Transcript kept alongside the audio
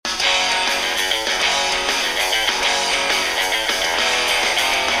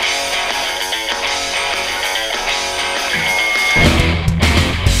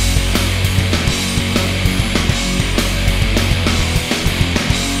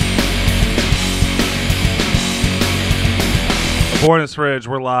Boy in His Fridge,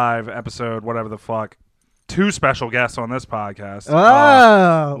 we're live, episode whatever the fuck. 2 special guests on this podcast.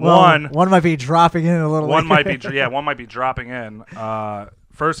 One might be dropping in a little. One might be dropping in.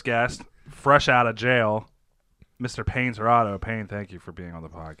 First guest, fresh out of jail, Mr. Payne Serrato. Payne, thank you for being on the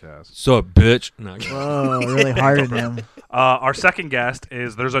podcast. Sup, bitch? No, Whoa, really hard on him. Our second guest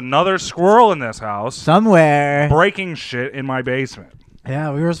is there's another squirrel in this house Somewhere. breaking shit in my basement.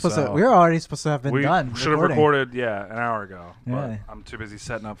 Yeah, we were already supposed to have been done. We should have recorded, an hour ago. Yeah. But I'm too busy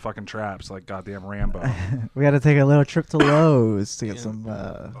setting up fucking traps like goddamn Rambo. We got to take a little trip to Lowe's to get some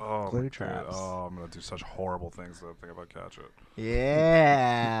glue dude. traps. Oh, I'm gonna do such horrible things that I think if I catch it.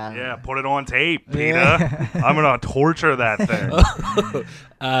 Yeah. Yeah, put it on tape, Peter. Yeah. I'm gonna torture that thing.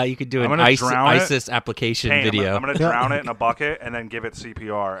 You could do an drown it. ISIS application Hey, video. I'm gonna drown it in a bucket and then give it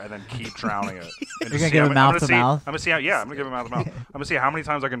CPR and then keep drowning it. You're gonna give it mouth to mouth? I'm gonna see how. Yeah, I'm gonna give it mouth to mouth. I'm gonna see how many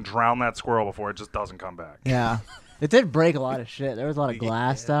times I can drown that squirrel before it just doesn't come back. Yeah. It did break a lot of shit. There was a lot of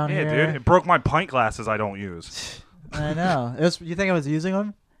glass down here. Yeah, dude. It broke my pint glasses I don't use. I know. You think I was using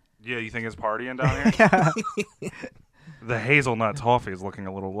them? Yeah, you think it's partying down here? Yeah. The hazelnut toffee is looking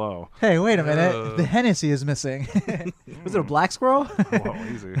a little low. Hey, wait a minute. The Hennessy is missing. Was it a black squirrel? Whoa,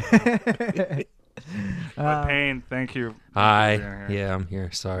 easy. But Payne, thank you. Hi. Yeah, I'm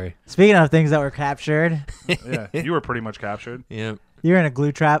here. Sorry. Speaking of things that were captured. Yeah, you were pretty much captured. Yep. You're in a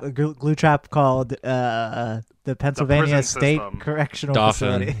glue trap called the Pennsylvania State system. Correctional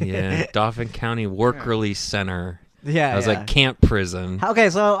Dauphin. Facility. Yeah. Dauphin County Work Release Center. Yeah, I was like camp prison. Okay,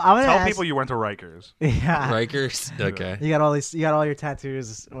 so I'm gonna Tell ask, people you went to Rikers. Yeah, Rikers. Okay. You got all your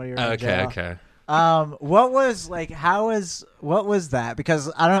tattoos while you're in jail. Okay. What was that?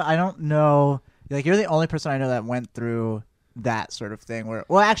 Because I don't know. Like, you're the only person I know that went through that sort of thing.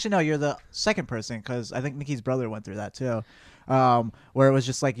 Actually, no, you're the second person because I think Nikki's brother went through that too. Where it was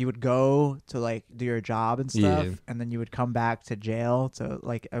just like you would go to like do your job and stuff, and then you would come back to jail to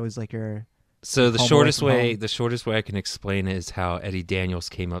like it was like your. So the shortest way I can explain it is how Eddie Daniels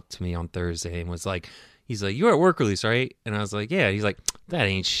came up to me on Thursday and was like, he's like, "You're at work release, right?" And I was like, "Yeah." He's like, "That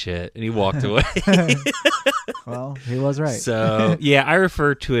ain't shit," and he walked away. Well, he was right. So yeah, I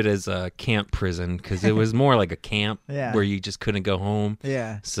refer to it as a camp prison because it was more like a camp where you just couldn't go home.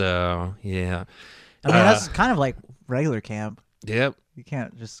 Yeah. So yeah, I mean that's kind of like regular camp. Yep. You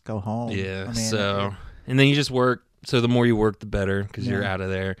can't just go home. Yeah. I mean, and then you just work. So the more you work, the better because you're out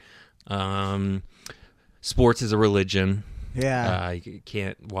of there. Sports is a religion. Yeah. You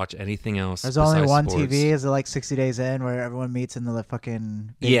can't watch anything else. There's only one sports. TV. Is it like 60 Days In where everyone meets in the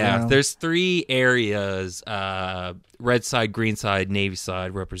fucking room? There's 3 areas. Red side, green side, Navy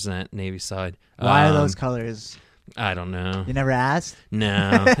side represent Navy side. Why are those colors? I don't know. You never asked?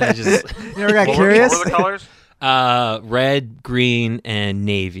 No. I just you never got curious? What were the colors? Red, green, and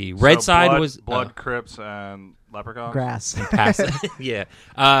Navy. Red side was blood, Crips, and leprechauns. Grass. Yeah.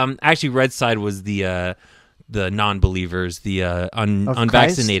 Actually, red side was the non-believers, the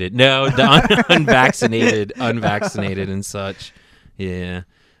unvaccinated. No, the unvaccinated, and such. Yeah,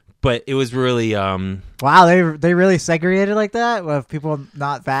 but it was really wow. They really segregated like that with people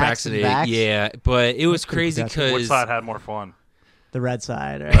not vaccinated. Yeah, but it was crazy because which side had more fun? The red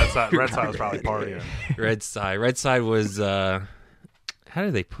side, right? Red side was probably partying. Red side was how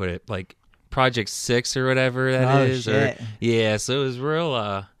do they put it? Like Project 6 or whatever that is. Shit. So it was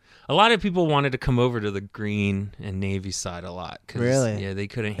real. A lot of people wanted to come over to the green and Navy side a lot. Really? Yeah, they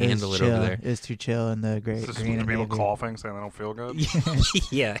couldn't handle it over there. It's too chill in the green and people Navy. coughing, saying they don't feel good.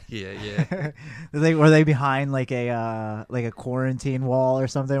 Yeah. Were they behind like a quarantine wall or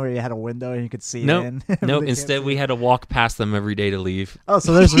something where you had a window and you could see in? Nope. Instead, we had to walk past them every day to leave. Oh,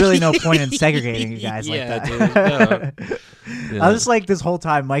 so there's really no point in segregating you guys like that. Dude, no. I was just like this whole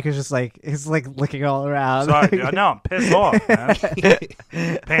time. Mike is just like he's like looking all around. Sorry, no, I'm pissed off, man.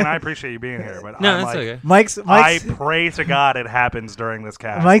 Payne, I appreciate you being here, but no, that's okay. Mike's I pray to God it happens during this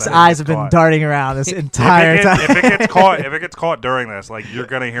cast. Mike's eyes have been darting around this entire time. If it gets caught during this, like you're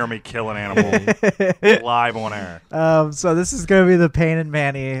gonna hear me kill an animal live on air. So this is gonna be the Payne and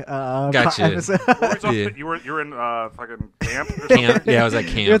Manny gotcha. Episode. You were in fucking camp. Camp. Yeah, I was at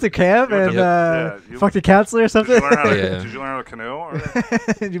camp. You went to camp and fucked a counselor or something. Did you learn how to canoe? Or?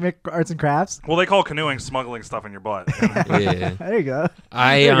 Did you make arts and crafts? Well, they call canoeing smuggling stuff in your butt. Yeah. There you go.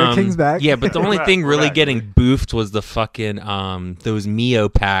 King's back. Yeah, but the only thing really getting boofed was the fucking those Mio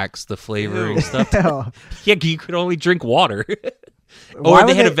packs, the flavoring stuff. Yeah, you could only drink water. Or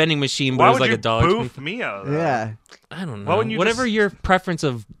they had a vending machine, but it was like $1. Boof Mio. Though? Yeah. I don't know. Whatever your preference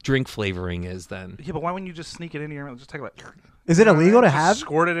of drink flavoring is, then. Yeah, but why wouldn't you just sneak it into your mouth? Just take it. Is it illegal to have?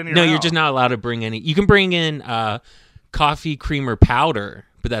 Squirt it in your No, mouth. you're just not allowed to bring any. You can bring in coffee creamer powder,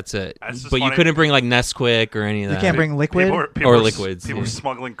 but that's it. That's just But you funny. couldn't bring like Nesquik or any of You that. can't bring liquid. Or liquids, People yeah. are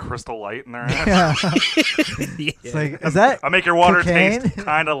smuggling Crystal Light in their ass. It's like, is that I make your water cocaine? taste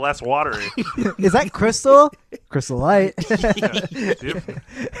kind of less watery. Is that crystal? Crystal Light. Is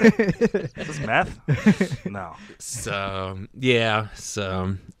this meth? No. So yeah,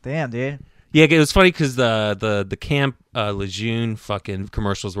 so Damn, dude. yeah, it was funny because the Camp Lejeune fucking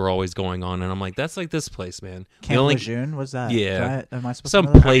commercials were always going on, and I'm like, that's like this place, man. Camp Lejeune? What's that? Yeah. Am I supposed Some to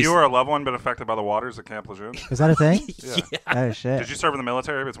know that? place- Have you or a loved one been affected by the waters at Camp Lejeune? Is that a thing? Yeah. Oh shit. Did you serve in the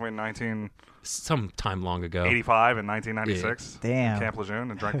military between 1985 some time long ago. and 1996? Damn. Camp Lejeune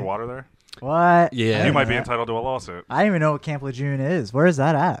and drank the water there? What? Yeah. I You didn't might know be that. entitled to a lawsuit. I didn't even know what Camp Lejeune is. Where is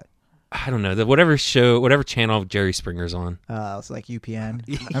that at? I don't know. Whatever channel Jerry Springer's on. It's like UPN.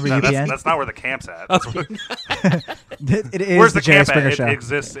 Remember No, UPN? that's not where the camp's at. That's where- It is where's the the Jerry camp Springer at? show. It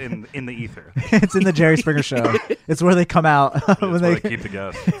exists in the ether. It's in the Jerry Springer show. It's where they come out That's when where they. they keep the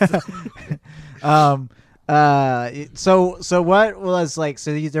guests. So what was like?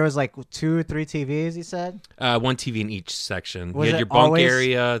 So there was like 2 or 3 TVs. You said. One TV in each section. Was You had it your bunk always-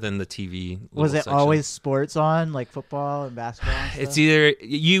 area, then the TV. Was little it section. always sports on, like football and basketball? And It's stuff? either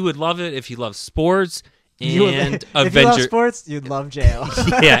you would love it if you love sports You would- and if you love Avengers. sports, you'd love jail.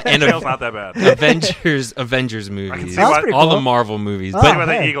 Yeah, and Jail's not that bad. Avengers movies. see why- pretty All the cool. Marvel movies. Oh, See But why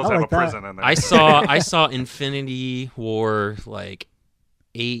the hey, Eagles I have like a that. prison in there. I saw Infinity War like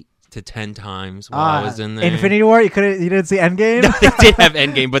 8 to 10 times while I was in there. Infinity War. You didn't see Endgame. They did have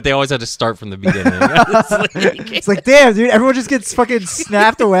Endgame, but they always had to start from the beginning. It's like, damn, dude, everyone just gets fucking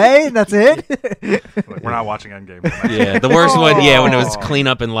snapped away, and that's it. Like, we're not watching Endgame. Yeah, the worst one. Yeah, when it was Oh. clean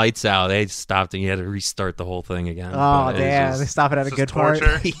up and lights out, they stopped and you had to restart the whole thing again. Oh But it was damn, they just- stop it at a It's good just part.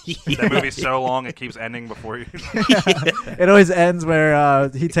 torture. That movie's so long it keeps ending before you. It always ends where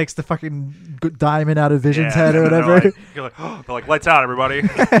he takes the fucking diamond out of Vision's head or and then whatever. You're like, they're like, lights out, everybody.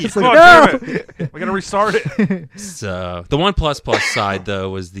 It's Come like, on, no! damn it. We gotta restart it. So the one plus side though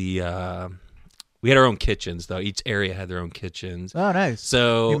was the we had our own kitchens though. Each area had their own kitchens. Oh, nice.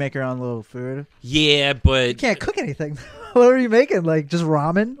 So You make your own little food. yeah, but You can't cook anything. What are you making? Like just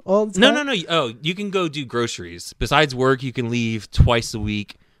ramen all the time? no. Oh, you can go do groceries. Besides work, you can leave twice a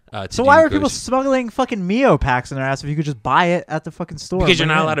week. So why were people smuggling fucking Mio packs in their ass if you could just buy it at the fucking store? Because you're and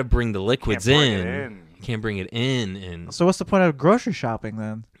bring not it allowed to bring the liquids Can't bring in. it in. You can't bring it in, and So what's the point of grocery shopping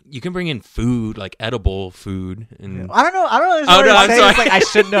then? you can bring in food, like edible food, and I don't know. I don't know. Oh, no, I'm sorry. It's like I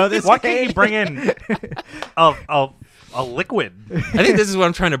should know this. Why can't you bring in a liquid? I think this is what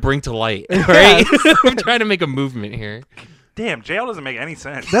I'm trying to bring to light. Right? I'm trying to make a movement here. Damn, jail doesn't make any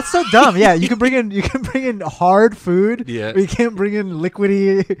sense. That's so dumb. Yeah, you can bring in hard food. Yeah. But you can't bring in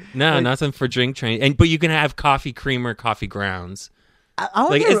liquidy. No, Like- nothing for drink train. But you can have coffee creamer, coffee grounds. I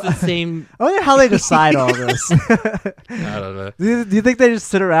Like wonder, it's the same. I wonder how they decide all this. I don't know. Do you think they just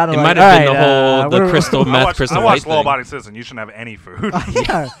sit around and It like, might have been "All the right, whole the what are- crystal I meth, watched, crystal I white watched thing. Law Abiding Citizen. You shouldn't have any food.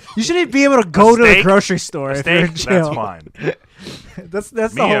 Yeah, you shouldn't be able to go to the steak- grocery store if you're in Steak, jail. that's fine. That's the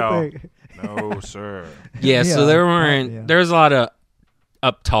whole Mio. thing. No, sir. Yeah, so Yeah. there weren't. Yeah. There was a lot of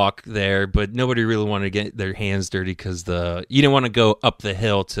up talk there, but nobody really wanted to get their hands dirty because you didn't want to go up the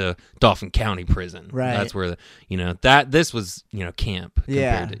hill to Dauphin County Prison. Right. That's where this was camp.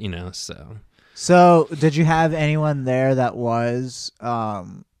 Yeah. Compared to, so. So, did you have anyone there that was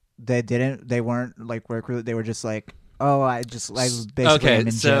they weren't like work related, they were just like, oh, I basically am Okay, in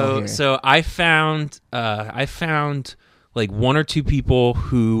jail so here. so I found like 1 or 2 people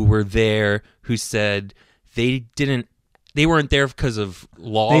who were there who said they weren't there because of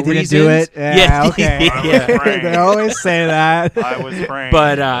law they didn't reasons. do it. Yeah, okay. I was yeah. praying. They always say that. I was praying.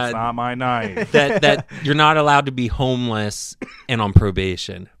 But, That's not my night. that you're not allowed to be homeless and on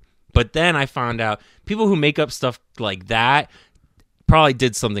probation. But then I found out people who make up stuff like that probably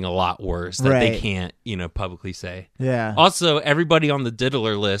did something a lot worse that they Right. can't, publicly say. Yeah. Also, everybody on the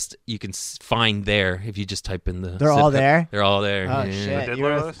diddler list you can find there if you just type in the. They're all there? They're all there. Oh yeah. shit! The You're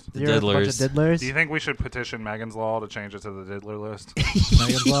diddler a- list? You're a bunch of diddlers. Do you think we should petition Megan's Law to change it to the diddler list?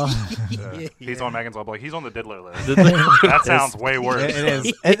 Megan's Law? Yeah. He's on Megan's Law, but like, he's on the diddler list. Diddler- That sounds way worse. It is.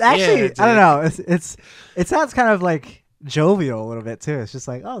 It actually. Yeah, I don't know. It sounds kind of like jovial a little bit too. It's just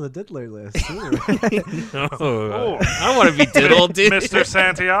like, oh, the diddler list. Ooh. Oh, I want to be diddled, dude. Mr.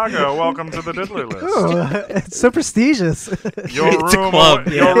 Santiago, welcome to the diddler list. Ooh, it's so prestigious. Your It's a room, club,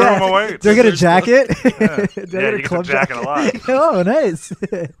 your yeah. room awaits. Do I get a jacket? Yeah, Do I yeah, you get the jacket a lot. Oh, nice.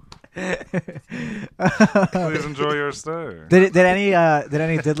 Please enjoy your stay. Did any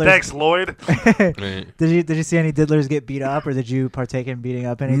diddlers? Thanks, Lloyd. Right. Did you see any diddlers get beat up, or did you partake in beating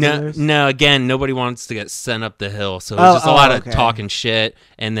up any diddlers? No. Again, nobody wants to get sent up the hill, so it's just a lot of talking shit.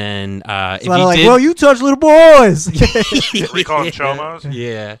 And then if you like, did, well, you touch little boys. We call them chomos.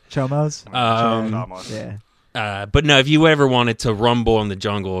 Yeah. Chomos. Yeah. But no, if you ever wanted to rumble in the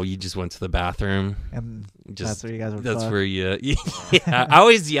jungle, you just went to the bathroom. And Just, that's where you guys were. That's fucked. where you. Yeah. I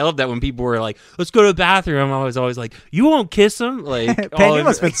always yelled that when people were like, "Let's go to the bathroom." I was always like, "You won't kiss him." Like, Penn, you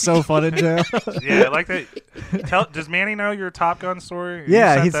must have been so fun in jail. Yeah, like that. Does Manny know your Top Gun story?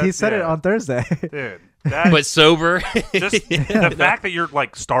 Yeah, he said it on Thursday. Dude. but sober. Just the fact that you're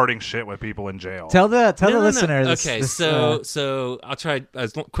like starting shit with people in jail. Tell the listeners. Okay, so I'll try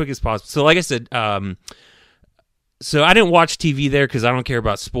as quick as possible. So, like I said, so I didn't watch TV there because I don't care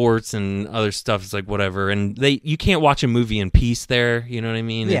about sports and other stuff. It's like whatever, and you can't watch a movie in peace there. You know what I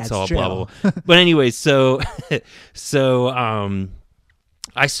mean? Yeah, it's it's all true. blah blah. Blah. But anyway, so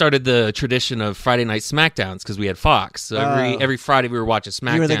I started the tradition of Friday night Smackdowns because we had Fox. So every Friday we were watching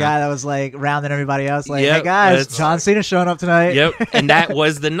SmackDown. You were the guy that was like rounding everybody else, like, Yep, "Hey guys, that's- John Cena's showing up tonight." Yep, and that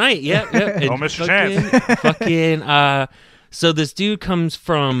was the night. Yep. Don't miss your chance. Fucking. So this dude comes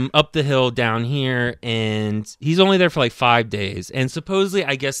from up the hill down here, and he's only there for like 5 days. And supposedly,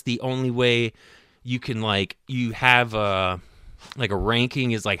 I guess the only way you can you have a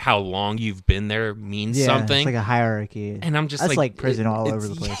ranking is like how long you've been there means Yeah, something. It's like a hierarchy. And I'm just that's like prison all over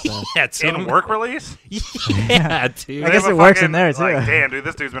the place. Though. Yeah, so In work release? yeah, dude. I guess it works in there, too. Like, damn, dude,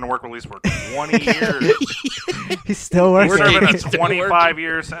 this dude's been in work release for 20 years. He's still working. We're serving a Still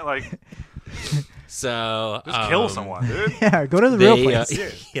 25-year sentence. Like, So just kill someone, dude. Yeah, go to the real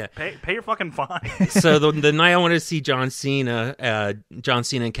place. Yeah. Pay your fucking fine. So the night I wanted to see John Cena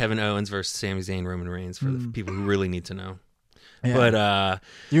and Kevin Owens versus Sami Zayn, Roman Reigns for the people who really need to know. Yeah. But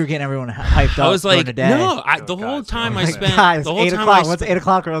You were getting everyone hyped up. I was like, during the day. no. The whole time I spent, Guys, the whole 8 time o'clock. I Once spent, 8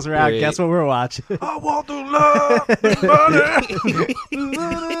 o'clock rolls around, Right. guess what we're watching? I want to love everybody.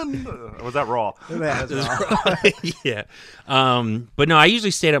 Was that Raw? yeah. But no, I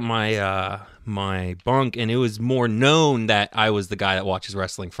usually stayed at my bunk, and it was more known that I was the guy that watches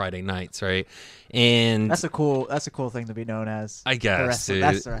wrestling Friday nights, right? And That's a cool thing to be known as. I guess, dude.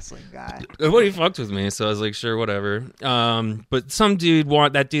 That's the wrestling guy. Well, he fucked with me, so I was like, sure, whatever. But some dude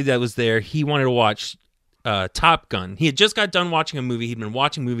that was there, he wanted to watch Top Gun. He had just got done watching a movie. He'd been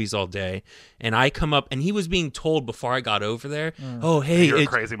watching movies all day, and I come up, and he was being told before I got over there, "Oh, hey, You're a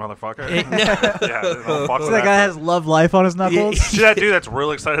crazy motherfucker. no. Yeah, don't fuck So with that guy has Love Life on his knuckles. See that dude that's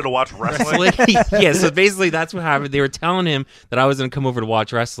really excited to watch wrestling? Yeah, so basically that's what happened. They were telling him that I was going to come over to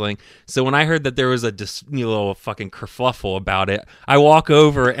watch wrestling. So when I heard that there was a little fucking kerfluffle about it, I walk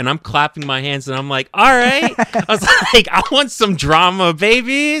over and I'm clapping my hands and I'm like, all right. I was like, I want some drama,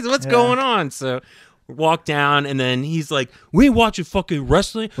 baby. What's going on? So walk down and then he's like, we ain't watching fucking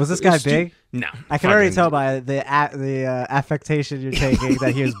wrestling. Was this guy big? No. I can already tell by the affectation you're taking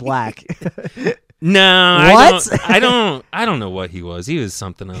that he was black. No, What? I don't know what he was. He was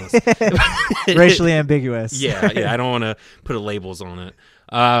something else. Racially ambiguous. Yeah. I don't want to put labels on it.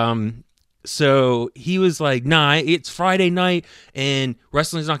 So he was like, nah, it's Friday night and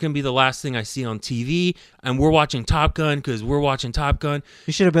wrestling's not going to be the last thing I see on TV. And we're watching Top Gun because we're watching Top Gun.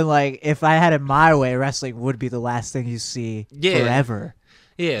 You should have been like, if I had it my way, wrestling would be the last thing you see forever.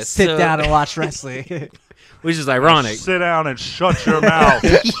 Yeah. Sit down and watch wrestling. Which is ironic. Sit down and shut your mouth.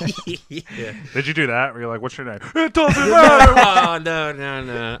 Yeah. Did you do that? Where you're like, what's your name? It doesn't matter. Oh,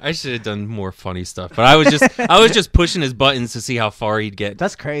 no. I should have done more funny stuff. But I was just pushing his buttons to see how far he'd get.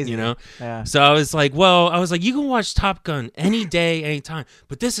 That's crazy. You know? Yeah. So I was like, you can watch Top Gun any day, anytime.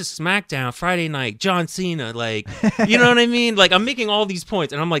 But this is SmackDown, Friday night, John Cena. Like, you know what I mean? Like, I'm making all these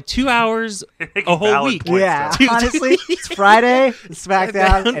points. And I'm like, 2 hours a whole Valid week. points, Yeah, though. honestly, it's Friday,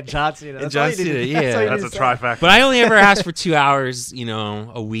 SmackDown, and John Cena. That's all John you need to- Cena, yeah. all you That's need a to say. trifecta. But I only ever asked for 2 hours,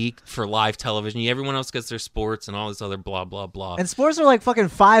 a week for live television. Everyone else gets their sports and all this other blah, blah, blah. And sports are like fucking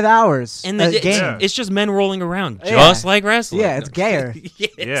 5 hours. And a it's, game. it's just men rolling around, Yeah. just like wrestling. Yeah, it's gayer.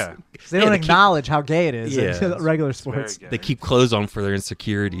 Yeah. They don't acknowledge how gay it is Yeah. in regular sports. Very They gay. keep clothes on for their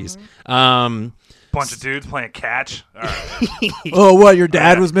insecurities. Bunch of dudes playing catch. All right. Oh, what? Your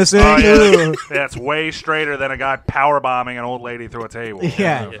dad was missing? Oh, yeah. Ugh. That's way straighter than a guy power bombing an old lady through a table.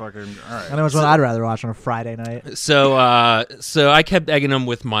 Yeah. Fucking, all right. I know which one I'd rather watch on a Friday night. So I kept egging him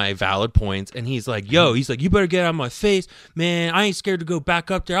with my valid points, and he's like, you better get out of my face, man. I ain't scared to go back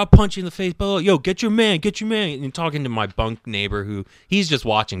up there. I'll punch you in the face. But yo, get your man. And talking to my bunk neighbor who he's just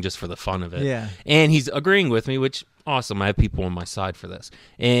watching just for the fun of it. Yeah. And he's agreeing with me, which awesome. I have people on my side for this.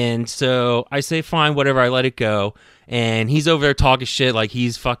 And so I say, fine, whatever. I let it go. And he's over there talking shit like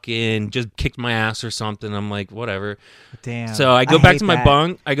he's fucking just kicked my ass or something. I'm like, whatever. Damn. So I go back hate to my that.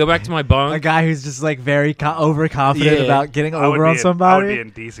 bunk. A guy who's just like very overconfident Yeah. about getting I would over be on somebody. I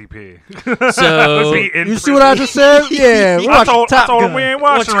would be in DCP. So- I would be in You see what I prison. just said? Yeah, we I watch told Top him Gun. we ain't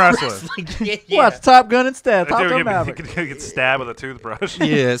watching wrestling. Watch Top Gun instead. That Top dude Gun would Maverick. get stabbed with a toothbrush.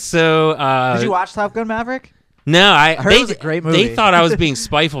 Yeah, so Did you watch Top Gun Maverick? no, heard it was a great movie. They thought I was being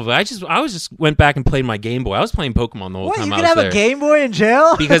spiteful, but I was just went back and played my Game Boy. I was playing Pokemon the whole What? time You I can was have there a Game Boy in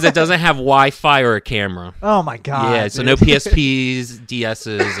jail? because it doesn't have Wi-Fi or a camera. Oh my god. Yeah, so dude. no PSPs,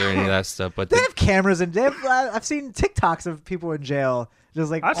 DSs, or any of that stuff. But They have cameras in jail. I've seen TikToks of people in jail. Just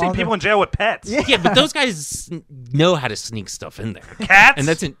like I've seen people in jail with pets. Yeah. yeah, but those guys know how to sneak stuff in there, Cats? and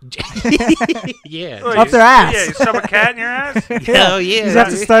that's in yeah. What, Up you- their ass. Yeah, you shove a cat in your ass? Hell yeah! You just have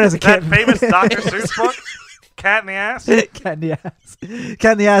to start as a That kid. famous Dr. Seuss book? Cat in the ass? Cat in the ass.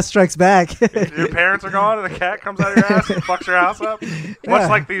 Cat in the ass strikes back. Your parents are gone and the cat comes out of your ass and fucks your house up? Much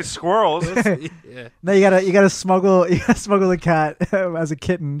like these squirrels. Yeah. No, you gotta smuggle the cat as a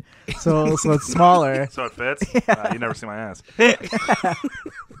kitten, so it's smaller. So it fits? You never see my ass.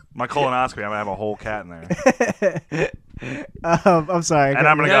 My colonoscopy, I'm going to have a whole cat in there. I'm sorry. And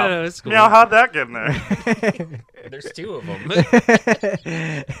I'm going to No, go, no, it's cool. meow, how'd that get in there? There's two of them.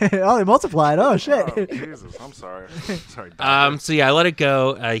 Oh, they multiplied. Oh shit. Oh, Jesus, I'm sorry. Sorry, doctor. So yeah, I let it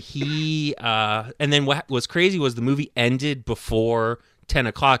go. And then what was crazy was the movie ended before 10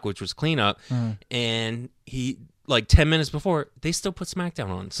 o'clock, which was cleanup, and he. Like 10 minutes before, they still put SmackDown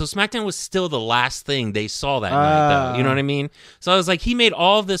on. So SmackDown was still the last thing they saw that night, though. You know what I mean? So I was like, he made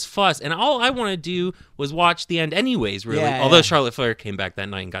all of this fuss, and all I wanted to do was watch the end anyways, really. Yeah, Although yeah. Charlotte Flair came back that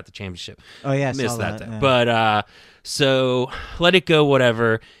night and got the championship. Oh yeah, I Missed saw that. that. Day. Yeah. But so let it go,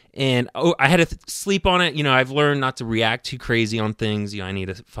 whatever. And I had to sleep on it. You know, I've learned not to react too crazy on things. You know, I need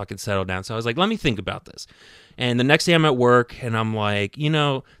to fucking settle down. So I was like, let me think about this. And the next day I'm at work, and I'm like, you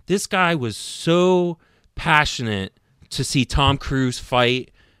know, this guy was so passionate to see Tom Cruise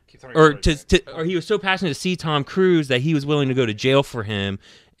fight, or or he was so passionate to see Tom Cruise that he was willing to go to jail for him,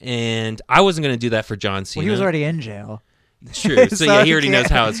 and I wasn't going to do that for John Cena. Well, he was already in jail. True, so yeah, he he already knows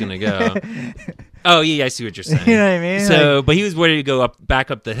can't- how it's going to go. Oh yeah, I see what you're saying. You know what I mean? So, but he was ready to go back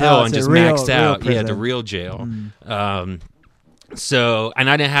up the hill it's and a just real- maxed real out. Yeah, prison. the real jail. So, and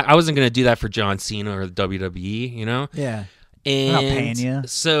I wasn't going to do that for John Cena or the WWE. You know. Yeah. not paying And you.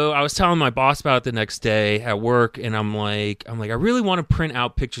 so I was telling my boss about it the next day at work, and I'm like, I really want to print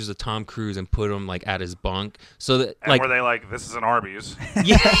out pictures of Tom Cruise and put them like at his bunk, so that And like, were they like, this is an Arby's?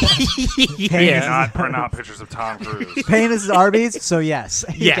 yeah, You do yeah, not print out pictures of Tom Cruise. Paying is Arby's, so yes.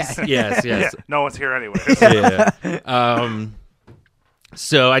 yes, Okay. yes, Yeah, yes, no one's here anyway. yeah.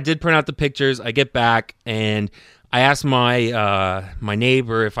 So I did print out the pictures. I get back and I asked my my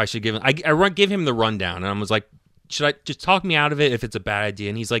neighbor if I should give him. I give him the rundown, and I was like, should I just talk me out of it if it's a bad idea?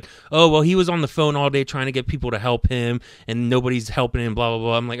 And he's like, oh, well, he was on the phone all day trying to get people to help him, and nobody's helping him, blah, blah,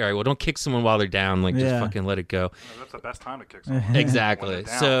 blah. I'm like, all right, well, don't kick someone while they're down. Like, just Yeah. fucking let it go. That's the best time to kick someone. Exactly. When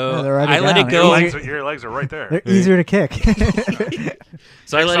they're down. So Yeah, they're already I let down. it Your go. legs are right there. They're easier to kick.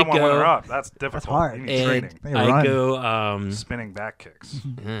 So I let it Someone when they're go. up. That's difficult. That's hard. You need And training. They I run. go, Spinning back kicks.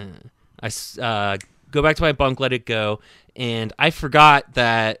 go back to my bunk, let it go, and I forgot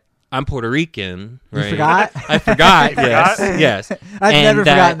that I'm Puerto Rican. Right? You forgot? I forgot. yes, forgot? yes. I've And never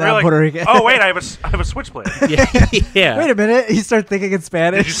forgotten that You're I'm like, Puerto Rican. oh wait, I have a switchblade. Yeah. Wait a minute. You start thinking in Did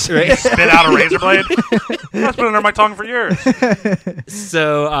Spanish. you spit out a razor blade? That's been under my tongue for years.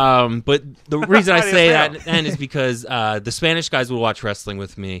 So, but the reason I How do you say feel? that then is because the Spanish guys will watch wrestling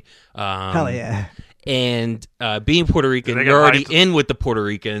with me. Hell yeah. And being Puerto Rican, they get you're already hyped? in with the Puerto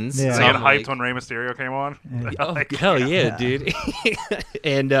Ricans. Yeah. Did So I get I'm hyped like, when Rey Mysterio came on? oh, Like, hell yeah, dude.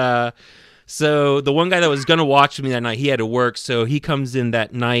 And so the one guy that was going to watch me that night, he had to work. So he comes in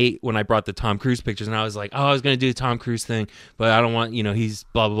that night when I brought the Tom Cruise pictures. And I was like, oh, I was going to do the Tom Cruise thing, but I don't want, he's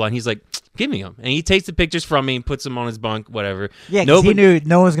blah, blah, blah. And he's like, give me them. And he takes the pictures from me and puts them on his bunk, whatever. Yeah, because he knew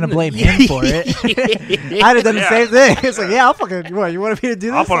no one was going to blame him for it. I'd have done the Yeah. same thing. It's like, yeah, I'll fucking, what, you want me to do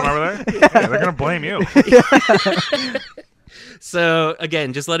this? I'll put him over there. Yeah, they're gonna blame you. So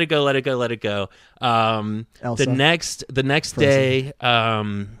again, just let it go, let it go, let it go. Elsa. The next day,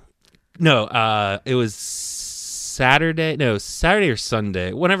 it was Saturday or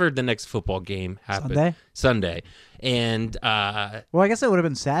Sunday, whenever the next football game happened. Sunday. And Well, I guess it would have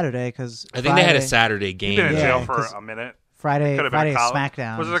been Saturday because I think they had a Saturday You've game. been in Yeah, jail for 'cause a minute. Friday Could have been a college.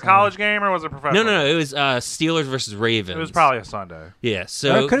 SmackDown. Was it a so- college game or was it professional? No. It was Steelers versus Ravens. It was probably a Sunday. Yeah. Or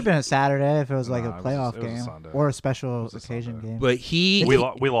So it could have been a Saturday if it was like No, a it was playoff it was a game Sunday. or a special was a occasion Sunday. game. but he We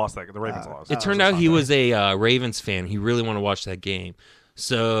lost that. The Ravens lost. It turned out he was a Ravens fan. He really wanted to watch that game.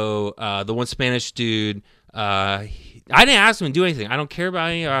 So the one Spanish dude, I didn't ask him to do anything. I don't care about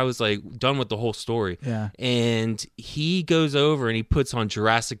any. I was like done with the whole story. Yeah. And he goes over and he puts on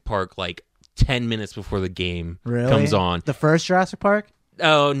Jurassic Park like 10 minutes before the game Really? comes on. The first Jurassic Park?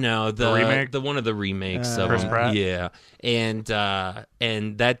 Oh no, The remake? the one of the remakes of Chris them. Pratt? Yeah, and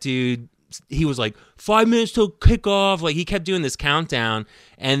that dude, he was like 5 minutes till kickoff. Like he kept doing this countdown,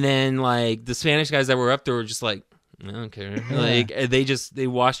 and then like the Spanish guys that were up there were just like, I don't care. Like they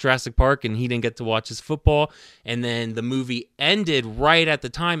watched Jurassic Park, and he didn't get to watch his football. And then the movie ended right at the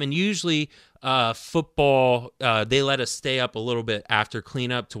time, and usually. Football, they let us stay up a little bit after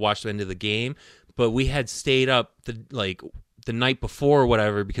cleanup to watch the end of the game, but we had stayed up the night before or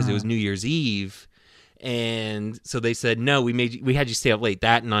whatever because it was New Year's Eve, and so they said no, we had you stay up late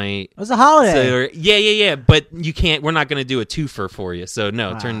that night. It was a holiday. So they were, yeah, but you can't. We're not going to do a twofer for you. So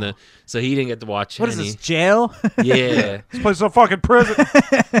no, So he didn't get to watch. What is this, jail? Yeah. This place is a fucking prison.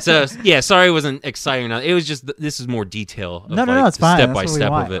 So yeah, sorry, it wasn't exciting. It was just this is more detail. Of, No, it's fine. Step That's by what we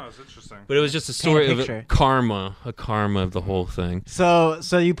step want. of it. Oh, it's interesting. But it was just a story of picture. a karma of the whole thing. So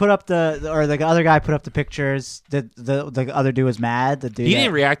you put up the other guy put up the pictures. The other dude was mad. The dude He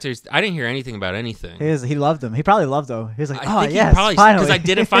didn't react to. I didn't hear anything about anything. He loved him. He probably loved him. He was like, I oh think yes, he probably finally. because I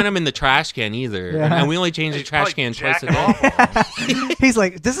didn't find him in the trash can either, Yeah. and we only changed the trash can twice a day. day. He's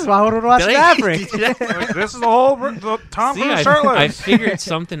like, this is why I want to watch Did I- Maverick. This is the Tom See, Cruise I shirtless. figured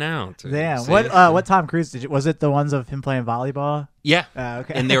something out. Damn. See? What Tom Cruise was it? The ones of him playing volleyball? Yeah.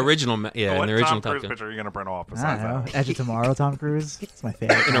 Okay. In the original, What in the original Tom Top Cruise Gun. picture are you gonna print off I besides don't know. that? Edge of Tomorrow, Tom Cruise. It's my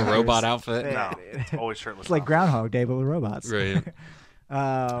favorite. In a Tom robot Cruise. outfit. No, always shirtless. It's like Groundhog Day, but with robots. Right.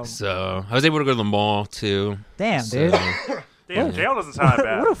 Um, So I was able to go to the mall too. damn, So- dude. Damn, jail doesn't sound that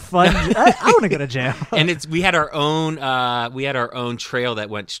bad. What a fun. I want to go to jail. And we had our own trail that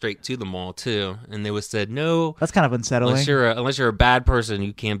went straight to the mall too, and they was said no. That's kind of unsettling. Unless you're a bad person,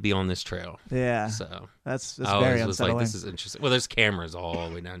 you can't be on this trail. Yeah. So That's I very always was unsettling. like, this is interesting. Well, there's cameras all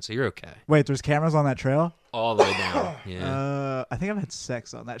the way down, so you're okay. Wait, there's cameras on that trail? All the way down. Yeah. I think I've had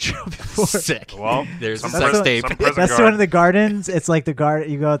sex on that trail before. Sick. Well, There's some sex prison- tape. some prison That's guard. the one in the gardens. It's like the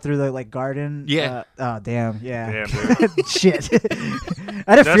garden. You go through the garden. Yeah. Oh damn. Yeah. Damn, dude. Shit.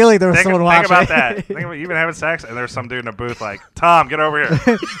 I had a Just feeling there was think, someone think watching. about that. Think about you been having sex, and there's some dude in a booth like, Tom, get over here.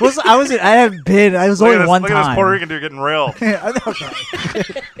 I haven't been. I was Look only at this, one look at this time. Puerto Rican dude getting railed.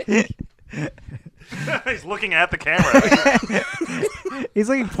 Okay. He's looking at the camera. He's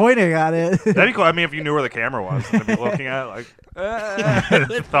like pointing at it. That'd be cool. I mean, if you knew where the camera was, to be looking at like,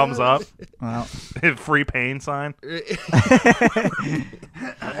 thumbs up, Well, free pain sign. it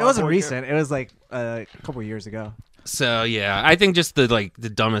wasn't recent. It was like a couple years ago. So yeah, I think just the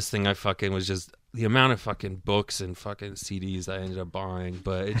dumbest thing I fucking was just the amount of fucking books and fucking CDs I ended up buying.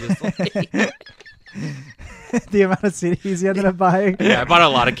 But it just The amount of CDs you ended up buying. yeah, I bought a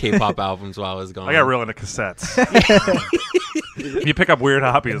lot of K-pop albums while I was gone. I got real into cassettes. You pick up weird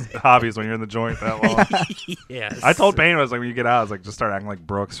hobbies when you're in the joint that long. Yes. I told Payne, I was like, when you get out, I was like, just start acting like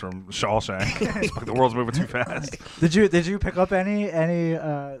Brooks from Shawshank. It's like the world's moving too fast. Did you pick up any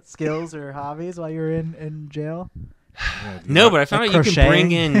skills or hobbies while you were in jail? No, but I found out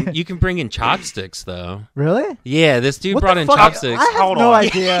crocheting? you can bring in chopsticks though. Really? Yeah, this dude What brought the in fuck? chopsticks. I have Hold no on.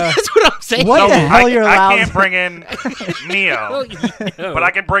 idea. That's what I'm saying. What the hell you're allowed? I can't bring in Neo, No. but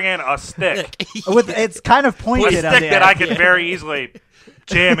I can bring in a stick. It's kind of A pointed stick at the that I end. can very easily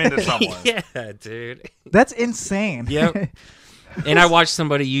jam into someone. Yeah, dude. That's insane. Yep. And I watched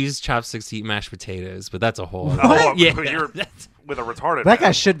somebody use chopsticks to eat mashed potatoes, but that's a whole. Oh, Yeah. you're with a retarded. That guy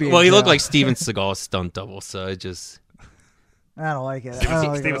man. should be. in Well, he looked jail. like Steven Seagal's stunt double, so it just. I don't like it. I don't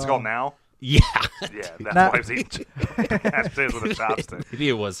like Steven it at Seagal all. now. Yeah. Yeah, that's Not- why he's eating mashed potatoes with a chopstick. Maybe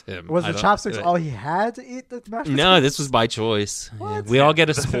it was him. Was I the don't- chopsticks all he had to eat? The mashed potatoes? No, this was by choice. Yeah. We all get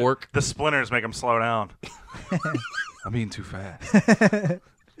a spork. The splinters make him slow down. I'm eating too fast.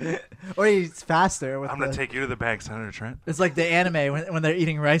 Or he's faster. With I'm gonna take you to the bank, Senator Trent. It's like the anime when they're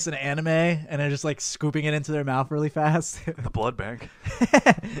eating rice in anime and they're just like scooping it into their mouth really fast. The blood bank.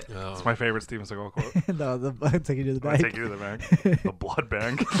 Oh. It's my favorite Steven Seagal quote. No, I'm taking you to the I'm gonna bank. take you to the bank. The blood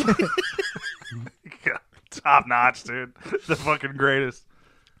bank. Yeah, top notch, dude. The fucking greatest.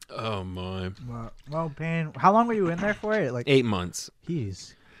 Oh my. Well, Payne, how long were you in there for? Like 8 months.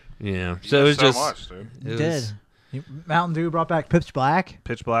 Jeez. Yeah. So it was so just. much, dude. It Did. was, Mountain Dew brought back Pitch Black.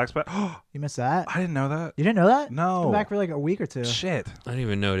 Pitch Black's back. You missed that? I didn't know that. You didn't know that? No. It's been back for like a week or two. Shit. I didn't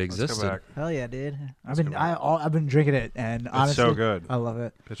even know it Let's go existed. back. Hell yeah, dude. Let's go back. I've been drinking it, and honestly, so good. I love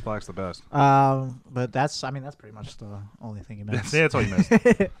it. Pitch Black's the best. But that's pretty much the only thing you missed. Yeah, that's all you missed.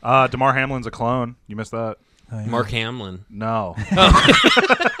 DeMar Hamlin's a clone. You missed that. Oh, yeah. Mark Hamlin. No.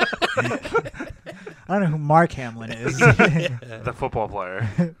 I don't know who Mark Hamlin is. The football player.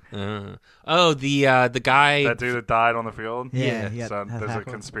 The guy. That dude that died on the field. Yeah. So there's a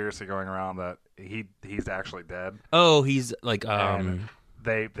conspiracy going around that he's actually dead. Oh, he's like And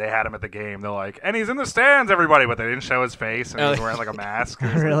they had him at the game. They're like, and he's in the stands, everybody, but they didn't show his face, and he was wearing like a mask. And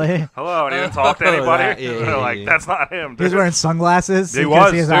he was Really? like, hello, and he didn't talk to anybody. They're like, yeah. that's not him. He was dude. wearing sunglasses. So He you couldn't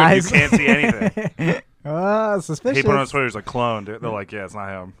was. see his Dude, eyes. you can't see anything. Oh, suspicious. He put on Twitter, he's like, clone. Dude. They're like, yeah, it's not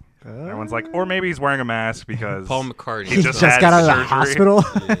him. Everyone's like, or maybe he's wearing a mask because Paul McCartney. He He just just had got out of the surgery. hospital.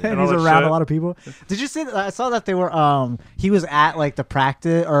 and all he's that around shit. a lot of people. Did you see? I saw that they were. He was at like the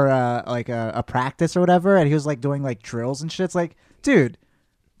practice or like a practice or whatever, and he was like doing like drills and shit. It's like, dude,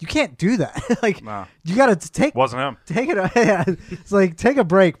 you can't do that. Like, Nah. you gotta take wasn't him. take it. Yeah, it's like take a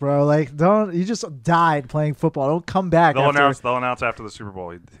break, bro. Like, don't. You just died playing football. Don't come back. They'll after, announce after the Super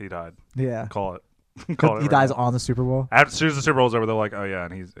Bowl he died. Yeah, Call it. Call it he right dies now. on the Super Bowl. As soon as the Super Bowl's over, they're like, oh yeah,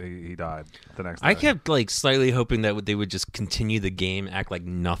 and he died the next day. I kept like slightly hoping that they would just continue the game, act like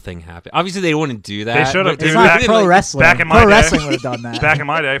nothing happened. Obviously, they wouldn't do that. They should have, but It's dude. not back- pro like, wrestling. back in my pro day- wrestling would have done that. Back in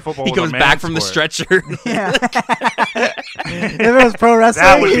my day, football He was a comes man's back from the sport. stretcher. Yeah. If it was pro wrestling,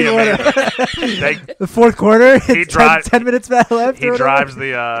 That would he be would've- amazing. the fourth quarter, He it's drive- 10 minutes back left. He or whatever. drives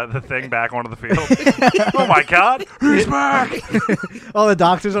the thing back onto the field. Oh my God, he's back! All the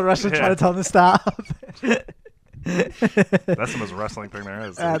doctors are rushing, Yeah. trying to tell him to stop. That's the most wrestling thing there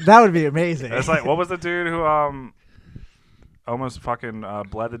is. That would be amazing. It's like, what was the dude who almost fucking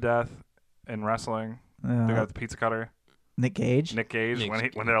bled to death in wrestling? The guy with the pizza cutter, Nick Cage. Nick Cage.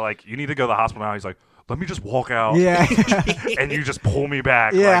 Nick- When they're like, you need to go to the hospital now. He's like, let me just walk out. Yeah. And you just pull me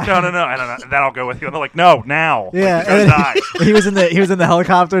back. Yeah. Like, no. And then I'll go with you. And they're like, no, now. Yeah, Like, you're and gonna then die. he was in the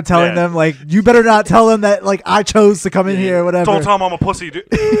helicopter telling Yeah. them like, you better not tell them that like I chose to come in here, or whatever. Don't tell him I'm a pussy, dude.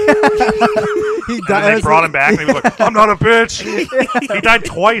 He And died. then they brought him back, and he was like, I'm not a bitch. He died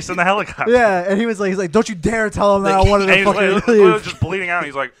twice in the helicopter. Yeah, and he's like, don't you dare tell him that I wanted And to he's fucking like, leave. just bleeding out.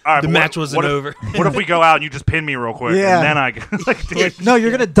 He's like, all right, The but match wasn't what if- over. What if we go out and you just pin me real quick? Yeah. And then I go. Like, dude, No,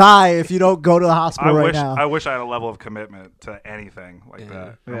 you're gonna die if you don't go to the hospital right now. I wish I had a level of commitment to anything like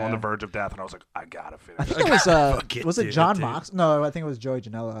that. I'm Yeah. on the verge of death, and I was like, I gotta I finish. think it was Fuck it, was it dude, John dude. Mox? No, I think it was Joey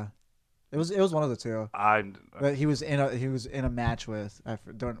Janela. It was one of the two. But he was in a match with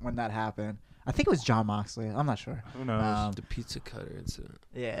when that happened. I think it was John Moxley. I'm not sure. Who knows? The pizza cutter incident.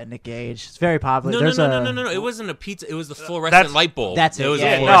 Yeah, Nick Gage. It's very popular. No. It wasn't a pizza. It was the fluorescent That's- light bulb. that's it, It was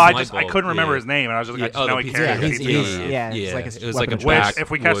yeah, a yeah. No, fluorescent I light bulb. couldn't remember Yeah. his name, and I was just like, I just Oh, know the he pizza carried cutter. a he's- pizza he's- cutter. yeah, it's like a it was weapon like a of choice. back. If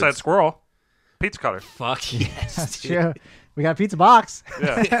we catch that squirrel, pizza cutter. Fuck yes. That's dude. true. We got a pizza box.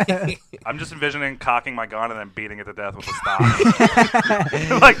 Yeah. I'm just envisioning cocking my gun and then beating it to death with a stock.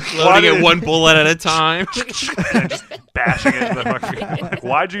 Like, why Loading did it one bullet at a time. and just bashing it in the fucking. Like,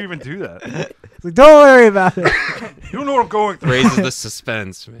 why'd you even do that? It's like, don't worry about it. You don't know what I'm going through. Raises the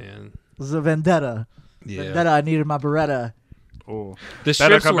suspense, man. This is a vendetta. Yeah. Vendetta. I needed my Beretta. Oh. The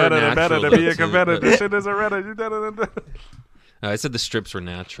Better strips were better natural. to though, be a too, competitor. but- This shit is a Reddit. I said the strips were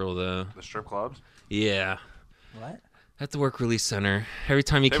natural, though. The strip clubs. Yeah. What? At the work release center. Every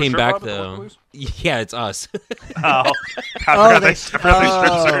time he They have a came strip back, club at the work though. release? Yeah, it's us. Oh. I forgot they strip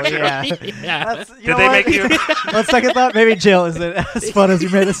oh, search. yeah. Yeah. That's, you Did know they what? make you? One second thought, maybe Jill isn't as fun as you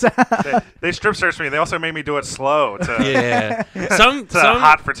made it sound. They strip searched me. They also made me do it slow to Yeah. Some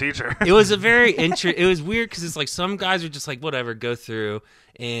hot for teacher. it was a very it was weird because it's like some guys are just like whatever, go through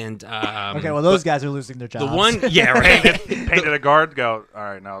and Okay, well, those guys are losing their jobs. the one yeah right Painted a guard. Go. All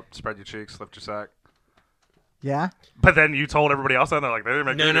right, now spread your cheeks, lift your sack. Yeah? But then you told everybody else, and they're like, they didn't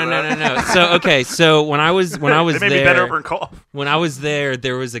make me do no. that. So okay, so when I was They made me bend over there and cough. when I was there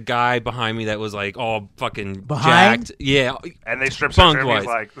was a guy behind me that was like all fucking Behind? jacked. Yeah. And they strip searched him. Bunk-wise. He's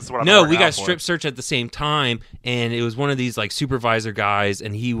like, this is what I'm No, working we got out for. strip search at the same time, and it was one of these like supervisor guys,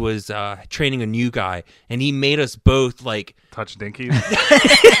 and he was training a new guy, and he made us both like Touch dinkies.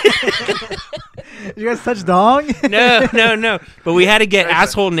 You guys touch dong? no, but we had to get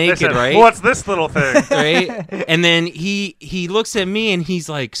asshole They naked, said, right? What's this little thing? Right? And then he looks at me and he's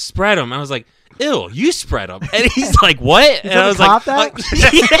like, spread them. I was like, "Ew, you spread them." And he's like, "What?" And I was like, that?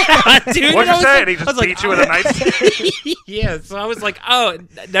 "Yeah, dude." What'd you say? Like, And he I just was like, beat you with a knife. Yeah, so I was like, "Oh,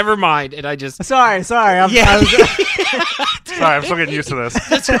 never mind." And I just Sorry. yeah. Sorry, I'm still getting used to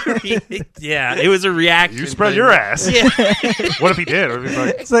this. Yeah, it was a reaction. You spread thing. your ass. Yeah. What if he did? What if he's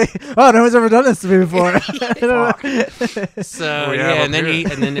like, It's like, oh, no one's ever done this to me before. So Oh, yeah, yeah, and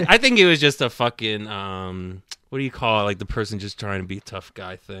well, then I think it was just a fucking what do you call it? Like the person just trying to be a tough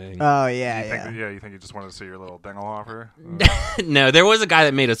guy thing. Oh you yeah, think yeah. that, you think you just wanted to see your little dinglehoffer? No, there was a guy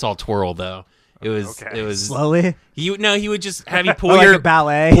that made us all twirl though. It was Okay. it was Slowly, he would just have you pull like your a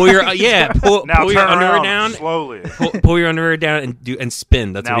ballet. pull your pull Now your turn underwear around down. slowly. Pull your underwear down and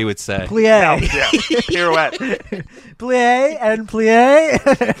spin. That's Now- what he would say. Now, Plie, yeah, pirouette. plie, and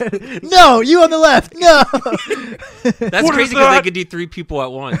plie. No, you on the left. No. That's What crazy is because they that? could do 3 people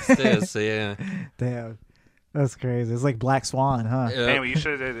at once too. So yeah. Damn, that's crazy. It's like Black Swan, huh? Man, what you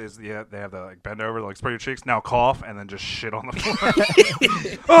should have did is they have the like bend over, like spray your cheeks, now cough, and then just shit on the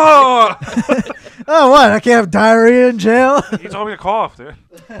floor. Oh, Oh, what? I can't have diarrhea in jail. you told me to cough, dude.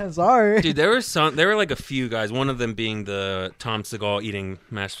 Sorry. Dude, there were like a few guys. One of them being the Tom Seagal eating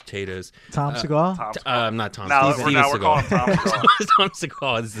mashed potatoes. Tom Seagal, Not Tom. Now Steven we're calling Seagal. Tom Seagal. Tom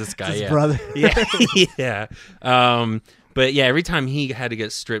Seagal is this guy. his Yeah, brother. yeah. But yeah, every time he had to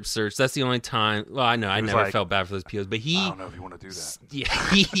get strip searched, that's the only time. Well, I know I was never like, felt bad for those POs, but I he, don't know if you want to do that. yeah,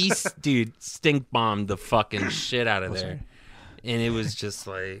 he's dude stink bombed the fucking shit out of there, and it was just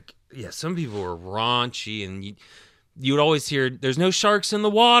like, yeah, some people were raunchy, and you would always hear, "There's no sharks in the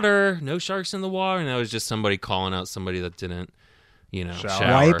water, no sharks in the water," and that was just somebody calling out somebody that didn't,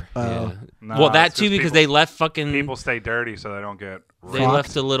 shower. Wipe? Yeah. Oh. No, Well, that it's too, just because people- they left fucking. People stay dirty so they don't get They raped.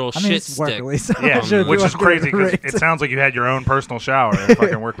 left a little I mean, shit it's work stick. at least. Yeah, Shouldn't which be is like crazy getting because raped. it sounds like you had your own personal shower and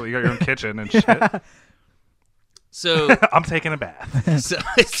fucking work. You got your own kitchen and shit. So, I'm taking a bath.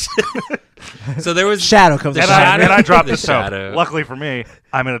 so there was Shadow comes The And, out. shadow. I dropped The the soap. shadow. Luckily for me,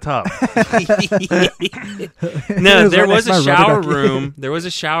 I'm in a tub. No, was there right was next a to my rubber shower ducky. room. There was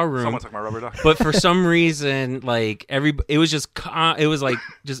a shower room. Someone took my rubber duck. But for some reason, like it was just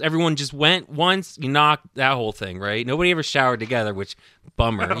just everyone just went once. You knocked that whole thing, right? Nobody ever showered together, which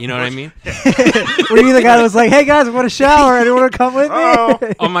bummer. You know what I mean? Were you the guy that was like, "Hey guys, I want to shower. Anyone want to come with me?" Oh,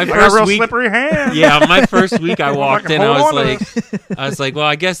 On my I got first real week, slippery hands. yeah, on my first week, I walked Fucking in. I hold was on to like, well,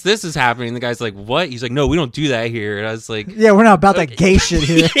 I guess this is happening. The guy's like, what? He's like, no, we don't do that here. And I was like, Yeah, we're not about that gay shit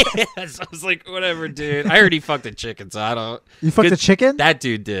here. yeah. So I was like, whatever, dude. I already fucked a chicken, so I don't. You fucked a chicken? That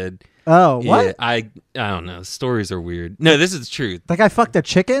dude did. Oh, what? Yeah, I don't know. Stories are weird. No, this is the truth. That guy fucked a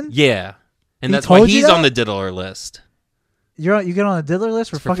chicken? Yeah, and He that's why told you he's on the that? diddler list. You get on a diddler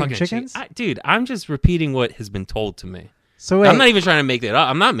list for, For fucking chickens? Dude, I'm just repeating what has been told to me. So wait, I'm not even trying to make that up.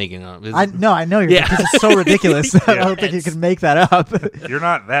 I'm not making it up. I know you're Yeah. because it's so ridiculous. I don't think you can make that up. You're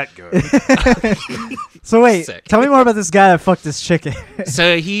not that good. So wait, Sick. tell me more about this guy that fucked this chicken.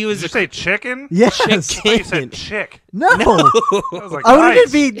 So he was Did you say chicken? Yes. I thought you said chick. No. I was like, I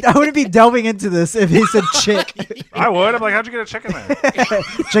wouldn't nice. I wouldn't be delving into this if he said chick. I would. I'm like, how'd you get a chicken there?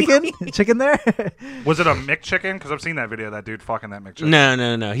 Chicken there? Was it a McChicken? Because I've seen that video of that dude fucking that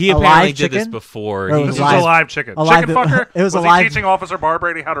McChicken. No. He A apparently live did this chicken? before. Or He This was was live- a live chicken. alive- Chicken fucker? it was he alive- teaching Officer Bar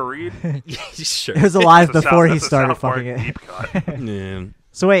Brady how to read? Sure. It was alive That's a before South- he that's a started South Park fucking it. deep cut. Yeah.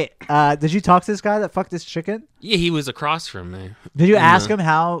 So wait, did you talk to this guy that fucked this chicken? Yeah, he was across from me. Did you No. ask him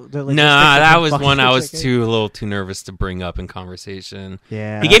how the logistics No, of that him was fucking one I the was chicken? a little too nervous to bring up in conversation.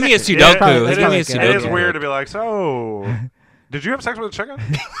 Yeah. He gave me a Sudoku. probably- He that's gave me a probably It is Sudoku. weird to be like, so, did you have sex with a chicken?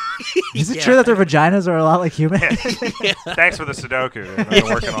 Is it true that their vaginas are a lot like human? Thanks for the Sudoku, dude. I've been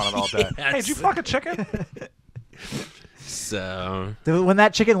working on it all day. Hey, did you fuck a chicken? So When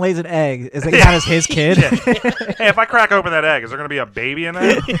that chicken lays an egg, is it count as his kid? Hey, if I crack open that egg, is there going to be a baby in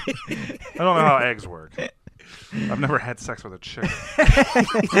there? I don't know how eggs work. I've never had sex with a chicken.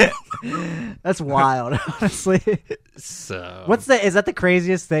 That's wild, honestly. so Is that the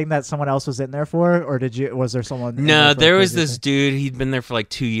craziest thing that someone else was in there for, or was there someone? in No, for the there was craziest this dude. He'd been there for like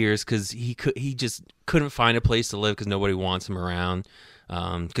 2 years because he just couldn't find a place to live because nobody wants him around.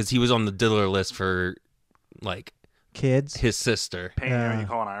 Because he was on the diddler list for like kids? his sister. Pain, you know what you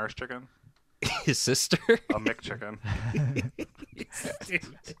call an Irish chicken? His sister. A McChicken.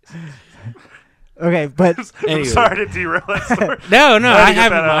 Okay, but I'm Anyway. sorry to derail that story. No, I had to get I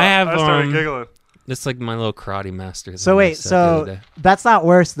have that out. I have I started giggling. It's like my little karate master. so thing I wait, said the other so day. that's not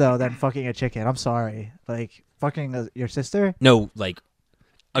worse though than fucking a chicken. I'm sorry, like fucking your sister. No, like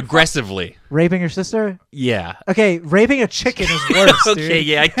aggressively. Raping your sister? Yeah. Okay, raping a chicken is worse, dude. Okay,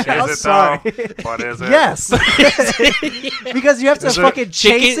 yeah, I Is guess. it sorry. though? What is it? Yes. Because you have to Is it- fucking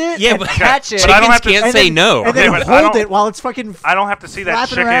chase Chicken- it yeah, and but- catch it. But I don't have to- Chickens can't and say then- no. And then Okay, but I hold don't- it while it's fucking I don't have to see that flapping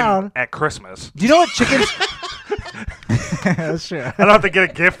chicken around. at Christmas. Do you know what chickens... That's true. I don't have to get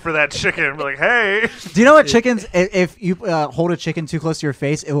a gift for that chicken and be like, hey. Do you know what chickens... If you hold a chicken too close to your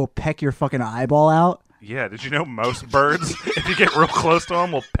face, it will peck your fucking eyeball out? Yeah, did you know most birds, if you get real close to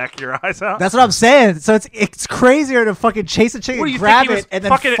them, will peck your eyes out? That's what I'm saying. So it's crazier to fucking chase a chicken, What do you grab think he was it, and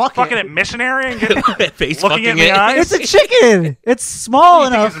then fucking fuck it it. missionary and get Face looking fucking at the it. eyes? It's a chicken. It's small You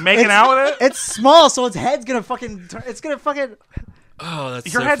think enough. he's making It's- out with it? It's small, so its head's gonna fucking... It's gonna fucking... Oh,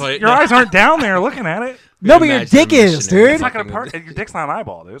 that's Your, so head's, funny. your eyes aren't down there looking at it. No, but your Imagine dick a is, missionary. dude. It's not gonna Fucking- poke. Your dick's not an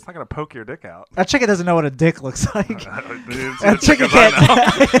eyeball, dude. It's not gonna poke your dick out. A chicken doesn't know what a dick looks like. It's A the chicken chickens I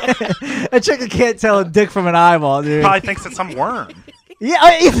know. can't. A chicken can't tell a dick from an eyeball, dude. Probably thinks it's some worm, Yeah,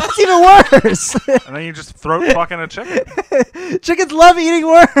 that's even worse. and then you just throat fucking a chicken, Chickens love eating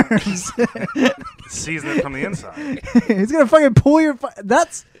worms. season it from the inside. He's gonna fucking pull your.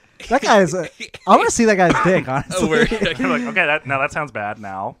 That guy's. I want to see that guy's dick. Honestly. Oh, we're, You're like, okay, now that sounds bad.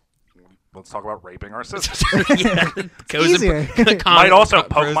 Now let's talk about raping our sister. yeah. easier. Might also poke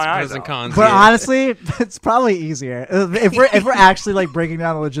pros, my pros eyes and out. cons. But yeah. honestly, it's probably easier if we're actually like breaking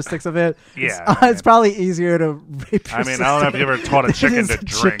down the logistics of it. Yeah, it's probably easier to rape your I mean, I don't know if you ever taught a chicken to It's a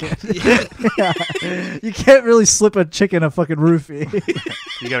drink. chicken. Yeah. You can't really slip a chicken a fucking roofie.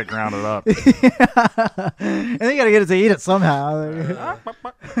 You gotta ground it up. And then you gotta get it to eat it somehow.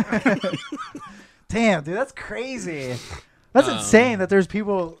 Damn, dude, that's crazy. That's insane that there's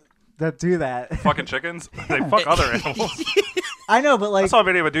people that do that. Fucking chickens, they fuck other animals. I know, but I like, saw a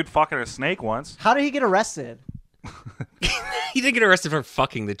video of a dude fucking a snake once. how did he get arrested? He didn't get arrested for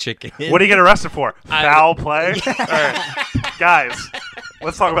fucking the chicken. What do you get arrested for? Foul play? All right. Guys,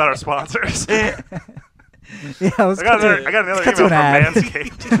 let's talk about our sponsors. Yeah, let's I got cut another cut email to an from ad.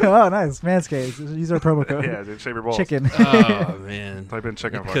 Manscaped. Oh, nice. Manscaped. Use our promo code. Yeah, dude, shave your balls. Chicken. Oh man, Type in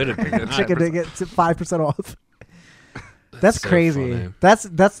chicken. It could have been. Chicken to get 5% off. That's so crazy. funny.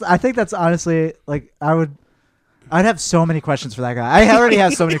 That's. I think that's honestly like I'd have so many questions for that guy. I already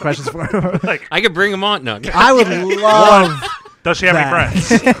have so many questions for him. Like, I could bring him on. No, I would love, does she have any friends?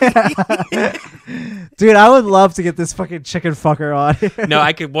 dude. I would love to get this fucking chicken fucker on. no,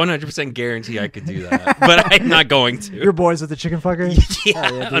 I could 100% guarantee I could do that, but I'm not going to. Your boys with the chicken fucker. yeah,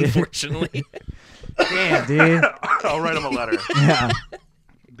 Oh, yeah, dude. unfortunately. Damn, dude. I'll write him a letter. Yeah.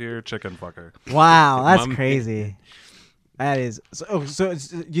 Dear chicken fucker. Wow, that's Mom- crazy. That is. So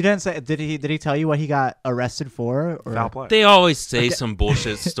you didn't say? Did he tell you what he got arrested for? Or? Foul play. They always say some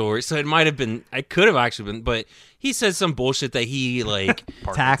bullshit story, so it might have been. I could have actually been, but he said some bullshit that he like.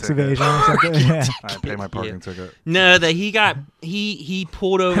 Parking Tax ticket. evasion or something. Yeah. I pay my parking Yeah. ticket. No, that he got he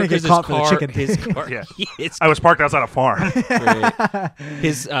pulled over He because get his caught for the car. chicken. His car. Yeah. his, I was parked outside a farm.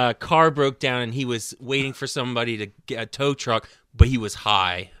 his car broke down, and he was waiting for somebody to get a tow truck, but he was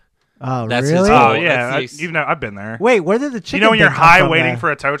high. Oh, That's his really? fault. Oh yeah, that's the- I've been there. Wait, where did the chicken? You know when you're thing come high from waiting there?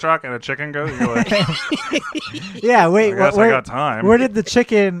 for a tow truck and a chicken goes, you're like, Yeah, wait. I guess I got time. Where did the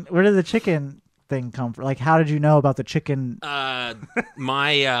chicken? Where did the chicken thing come from? Like, how did you know about the chicken?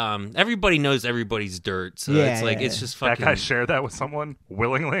 My everybody knows everybody's dirt, so Yeah, it's like yeah, it's just that fucking guy shared that with someone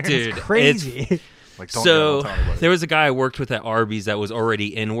willingly? dude. Crazy. Like, don't So tell anybody. there was a guy I worked with at Arby's that was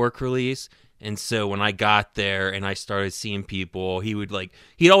already in work release. And so when I got there and I started seeing people,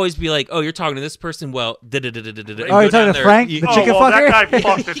 he'd always be like, "Oh, you're talking to this person? Well, Oh, you're talking to Frank, the chicken well, fucker? that guy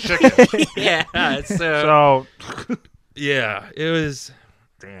fucked the chicken. Yeah. So So, yeah, it was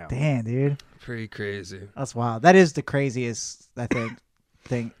damn. Damn, dude, pretty crazy. that's wild. That is the craziest, I think.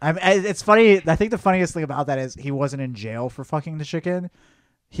 Thing. It's funny. I think the funniest thing about that is he wasn't in jail for fucking the chicken.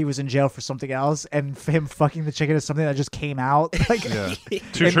 He was in jail for something else, and for him fucking the chicken is something that just came out. Like, Yeah.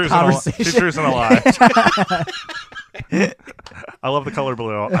 Two in truths and a lie. I love the color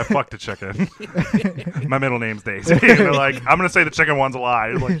blue. I fucked a chicken. My middle name's Daisy. And they're like, I'm going to say the chicken one's a lie.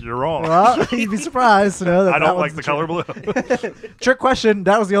 You're like, you're wrong. well, you'd be surprised to know that I that don't one's like the color blue. Trick question.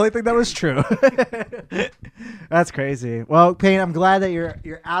 That was the only thing that was true. That's crazy. Well, Payne, I'm glad that you're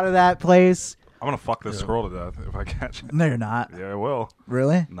out of that place. I'm going to fuck this squirrel to death if I catch it. No, you're not. Yeah, I will.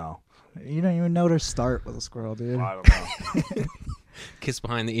 Really? No. You don't even know where to start with a squirrel, dude. I don't know. Kiss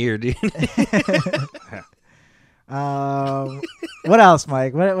behind the ear, dude. What else,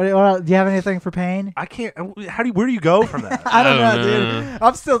 Mike? What else? Do you have anything for Payne? I can't. Where do you go from that? I don't know,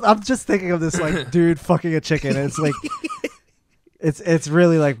 know. dude. I'm just thinking of this like dude fucking a chicken. It's like it's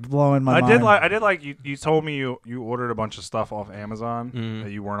really like blowing my mind. I did like you told me you ordered a bunch of stuff off Amazon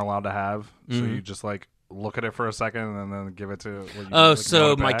that you weren't allowed to have. So you just like look at it for a second and then give it to.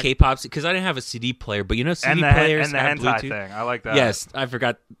 So my K-pop, because I didn't have a CD player, but CD players and the have hentai Bluetooth. thing. I like that. Yes, I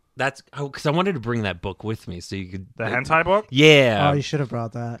forgot. That's because I wanted to bring that book with me, so you could The hentai book. Yeah. Oh, you should have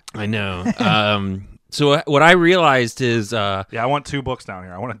brought that. I know. So what I realized is, I want 2 books down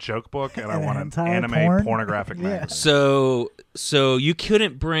here. I want a joke book and I want an hentai anime pornographic magazine. so you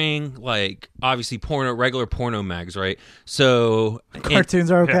couldn't bring like obviously regular porno mags, right? So Cartoons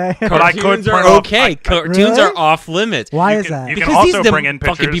are okay. But I could cartoons are print off- okay. Cartoons Really? are off limits. Why You is can- that? you can Because also these bring in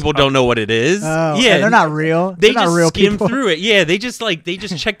fucking pictures people of- don't know what it is. Oh, yeah, and they're not real. They They're not just real skim people. through it. Yeah, they just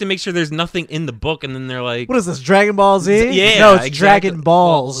check to make sure there's nothing in the book, and then they're like, What is this? Dragon Ball Z? Yeah, no, it's exactly. Dragon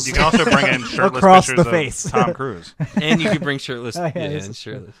Balls. You can also bring in shirtless Across pictures the face. of Tom Cruise. and you can bring shirtless. Oh, yeah, yeah, this and is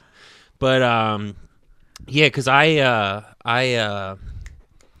true. shirtless. But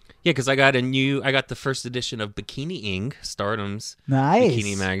because I got the first edition of Bikini Ing, Stardom's Nice.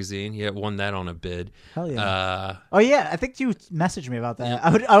 Bikini magazine. Yeah, won that on a bid. Hell yeah. Uh, Oh yeah, I think you messaged me about that. I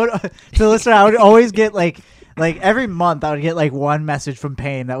would to the listener, I would always get like every month I would get like one message from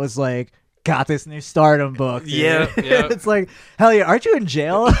Payne that was like, got this new Stardom book. Dude. Yeah. It's like, hell yeah, aren't you in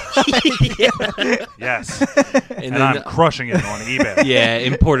jail? Yes. and And then I'm crushing it on eBay. yeah,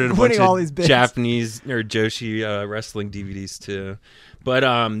 imported a bunch Winning all of these bids. Japanese or Joshi wrestling DVDs too. But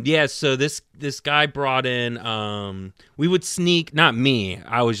so this guy brought in we would sneak, not me,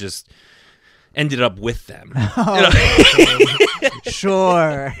 I was just ended up with them.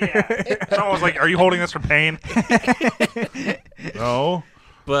 Sure. Someone was like, "Are you holding this for pain?" No.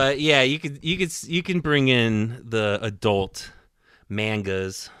 But yeah, you can bring in the adult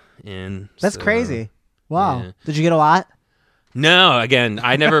mangas in. That's so- crazy. Wow. yeah. Did you get a lot? No, again,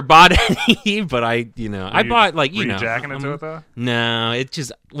 I never bought any, but I bought like Were you jacking into it though? No, it's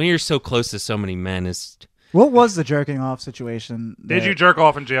just when you're so close to so many men, it's. What was the jerking off situation? Did there? you jerk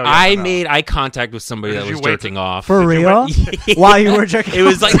off in jail? Yes I or no? made eye contact with somebody Or that did was you wait jerking off. For real? Yeah. While you were jerking It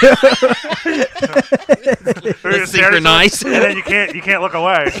was like They're Let's just staring at synchronize. each other, and then you can't look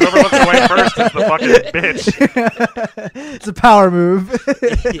away. Whoever looks away first is the fucking bitch. It's a power move.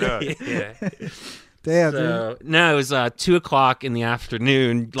 yeah. Damn, dude. So, no, it was 2:00 in the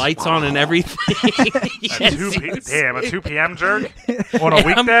afternoon, lights on and everything. Yes, Damn, a 2 p.m. jerk on a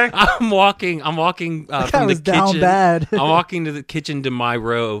weekday. I'm walking That from was the down kitchen. bad. I'm walking to the kitchen to my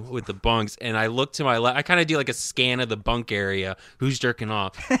row with the bunks, and I look to my left. I kind of do like a scan of the bunk area. Who's jerking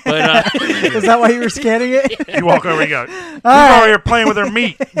off? But Is that why you were scanning it? You walk over, you go, "Who's right. over here playing with their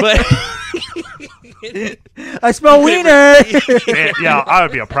meat?" but I smell wiener. Yeah, I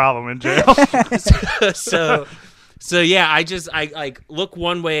would be a problem in jail. so yeah, I like look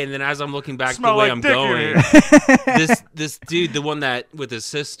one way, and then as I'm looking back Smell the way like I'm dick going, in here. this dude, the one that with his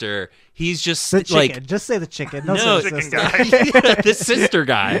sister, he's just The chicken. like Just say the chicken. No, No, say the chicken sister. guy. the sister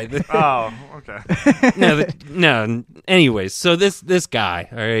guy. Oh, okay. No. Anyways, so this guy,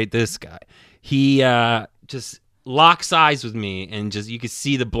 all right, this guy, he just locks eyes with me, and just you can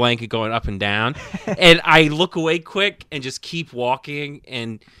see the blanket going up and down, and I look away quick and just keep walking,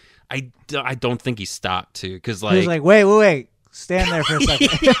 and I don't think he stopped too, because He was like, wait. Stand there for a second.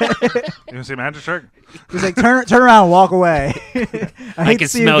 You want to see magic trick? He's like, turn around and walk away. I hate can to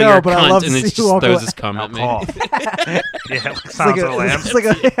see smell you go, your but I cunt, love and to it see just you walk throws away. his cum I'll at me. cough. Yeah, like It's Silence like of the Lambs. it's like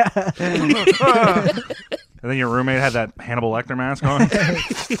yeah. And then your roommate had that Hannibal Lecter mask on.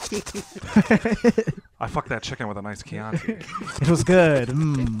 I fucked that chicken with a nice Chianti. It was good. Do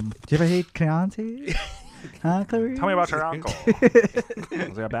you ever hate Chianti? Huh, Clarice? Tell me about your uncle.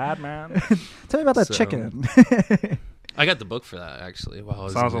 Was he a bad man? Tell me about that So- chicken. I got the book for that actually. While I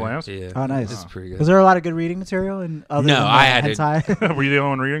was Silence in of the there. Lambs? Yeah. Oh, nice. It's pretty good. Was there a lot of good reading material? And other No, than I had to- hentai? Were you the only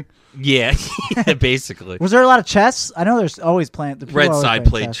one reading? Yeah, basically. Was there a lot of chess? I know there's always playing. The people Red always side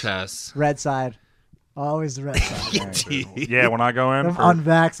playing played chess. Red side. Always the red side. Very good. Yeah, when I go in, Them for,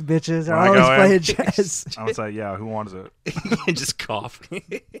 unvaxxed bitches are When I always go in- playing chess. I would say, yeah, who wants it? And just cough.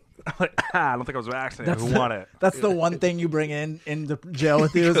 I'm like, I don't think I was vaccinated. Who won it? That's the one thing you bring in the jail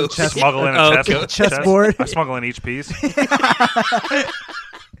with you is a chess. Smuggle in a Oh, chess, okay. Chessboard. I smuggle in each piece.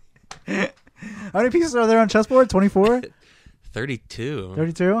 How many pieces are there on chessboard? 24? 32.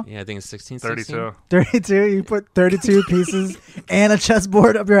 32? Yeah, I think it's 16, 16. 32. 32? You put 32 pieces and a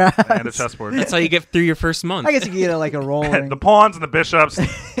chessboard up your ass. And a chessboard. That's how you get through your first month. I guess you could get like a rolling. The pawns and the bishops.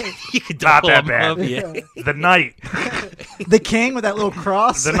 you could Not double that them bad. up, yeah. The knight. The king with that little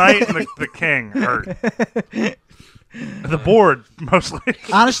cross. The knight and the king hurt. The board, mostly.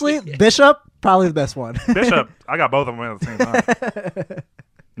 Honestly, bishop, probably the best one. Bishop. I got both of them at the same time.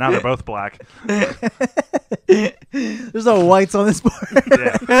 Now they're both black. There's There's no whites on this board.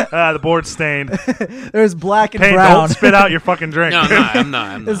 The board's stained. There's black and Payne, brown. don't spit out your fucking drink. No, I'm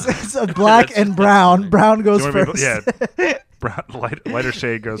not. It's a black and brown. Brown goes You want me first. to- yeah. Lighter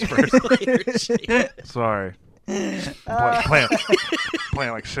shade goes first. Sorry.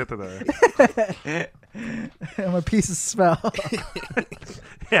 Playing like shit today. I'm a piece of smell.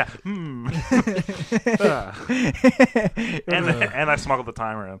 Yeah. And I smuggled the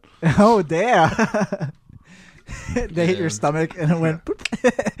timer in. Oh, damn. They hit your stomach and it went.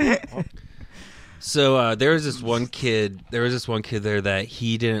 So there was this one kid. There there that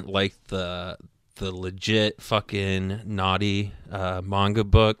he didn't like the legit fucking naughty manga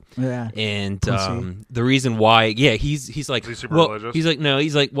book. Yeah. And the reason why, he's like, Is he super well, religious? he's like, no,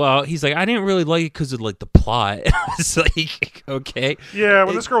 he's like, I didn't really like it because of like the plot. It's like, okay, Yeah,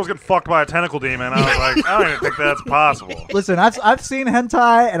 when this girl was getting fucked by a tentacle demon, I was like, I don't even think that's possible. Listen, I've seen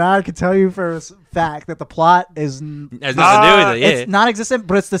hentai, and I can tell you for a fact that the plot is has nothing to do with it. Yeah. it's non-existent,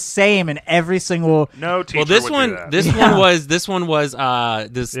 but it's the same in every single. No teacher Well, this would one, do that. this Yeah. one was this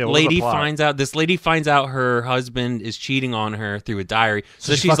Yeah, what was lady the plot? finds out. This lady finds out her husband is cheating on her through a diary.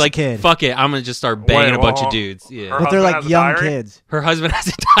 So she she's fucks a like, kid. "Fuck it, I'm gonna just start banging Wait, a bunch well, of dudes." Yeah, her But they're husband like has a young diary? kids. her husband has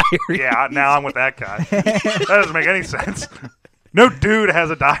a diary. Yeah, now I'm with that guy. That doesn't make any sense. No dude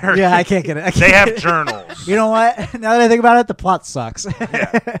has a diary. Yeah, I can't get it. They have journals. You know what? Now that I think about it, the plot sucks.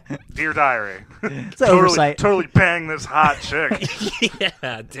 Dear diary. It's an oversight. Totally bang this hot chick.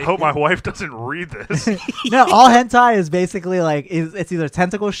 Yeah, dude. Hope my wife doesn't read this. No, all hentai is basically like it's either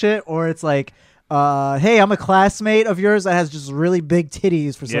tentacle shit or it's like, hey, I'm a classmate of yours that has just really big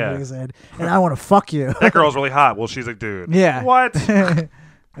titties for some Yeah. reason, and I want to fuck you. That girl's really hot. Well, she's a dude. Yeah. What?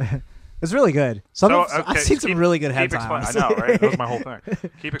 It's really good. I've seen some really good hentai. I honestly. know, right? That was my whole thing.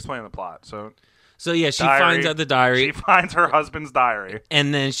 Keep explaining the plot. So So she diary. finds out the diary. She finds her husband's diary.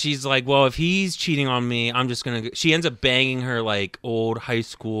 And then she's like, well, if he's cheating on me, I'm just going to... She ends up banging her, like, old high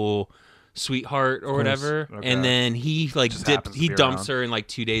school sweetheart or whatever. Okay. And then he, like, Just happens to he be dumps around. her in, like,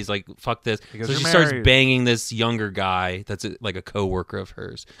 2 days, like, fuck this. Because So you're she starts married. banging this younger guy that's, like, a coworker of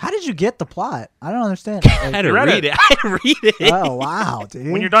hers. How did you get the plot? I don't understand. I had to read read it. I had to read it. Oh wow,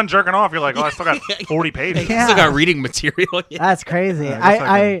 dude. When you're done jerking off, you're like, oh, I still got 40 pages. Yeah. Still got reading material. Yeah. That's crazy. I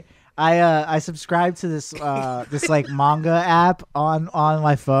guess I subscribe to this this like manga app on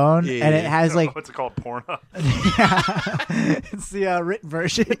my phone, Yeah. and it has like What's it called? Porno? it's the written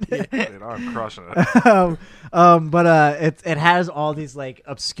version. Dude, I'm crushing it. But it has all these like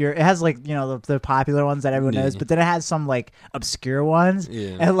obscure. It has like the popular ones that everyone knows, Yeah. but then it has some like obscure ones.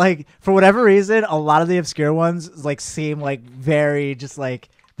 Yeah. And like for whatever reason, a lot of the obscure ones like seem like very just like.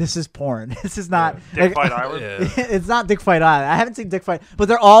 This is porn. This is not Dick like, Fight Island? Yeah. It's not Dick Fight Island. I haven't seen Dick Fight, but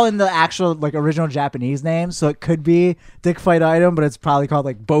they're all in the actual like original Japanese names, so it could be Dick Fight Item, but it's probably called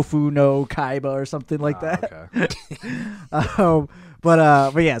like Bofu no Kaiba or something like that. Okay.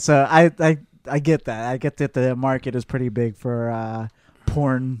 But yeah, so I get that. I get that the market is pretty big for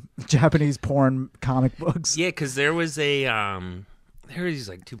Japanese porn comic books. Yeah, because there was a... there were these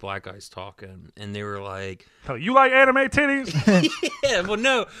like two black guys talking, and they were like, Oh, you like anime titties? yeah, well,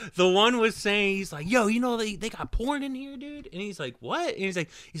 no, the one was saying, he's like, yo, they got porn in here, dude, and he's like, what? And he's like,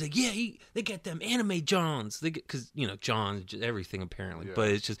 yeah, they get them anime Johns, because John just everything apparently, Yeah. but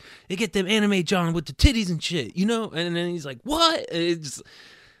it's just they get them anime John with the titties and shit, and then he's like, what? And it's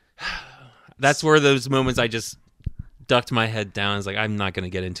that's where those moments I just ducked my head down. It's like, I'm not going to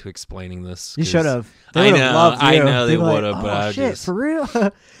get into explaining this. You 'cause should have. I know, I know they They'd be like, would have, but oh, I shit, just for real.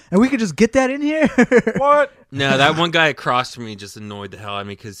 And we could just get that in here. What? no. That one guy across from me just annoyed the hell out of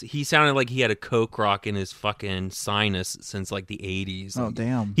me because he sounded like he had a coke rock in his fucking sinus since like the 80s. Oh Like,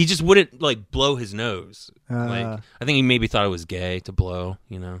 damn. he just wouldn't like blow his nose. Like Uh. I think he maybe thought it was gay to blow.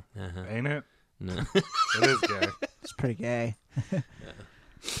 Uh-huh. Ain't it? No, It is gay. It's pretty gay.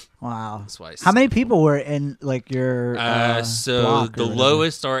 Wow. that's why. How many people were in like your So block the or whatever?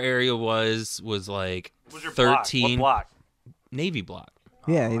 lowest our area was like What was your block? 13. What block? Navy block.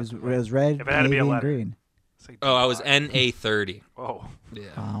 Yeah, it was red, If it had to be navy, a and letter. green. Say Oh, I was block. NA 30. Oh, Yeah.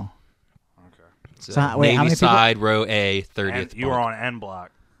 Wow. okay. So, wait, Navy how many people- side row A 30th. And you were on N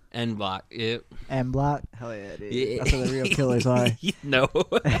block. N block. Yep. M block. Hell yeah, dude. Yeah. That's where the real killers are. No.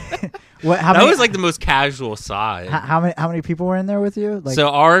 What? How that many? was like the most casual side. How many people were in there with you? Like, so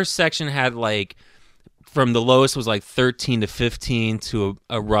our section had like from the lowest was like 13 to 15 to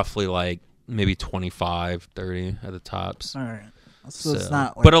a roughly like maybe 25, 30 at the tops. all right. So it's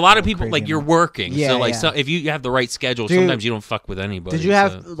not. Like, but a lot of all people, crazy like, you're amount. working. Yeah, so, like, yeah. so if you have the right schedule, Dude, sometimes you don't fuck with anybody. Did you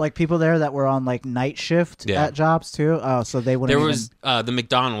have so. like people there that were on like night shift Yeah. at jobs too? Oh, so they wouldn't. There even... was the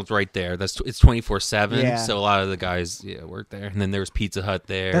McDonald's right there. It's 24/7. Yeah. So a lot of the guys work there, and then there was Pizza Hut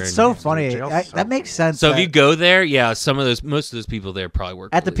there. That's and- so funny. jail's so That makes sense. So if that- you go there, most of those people there probably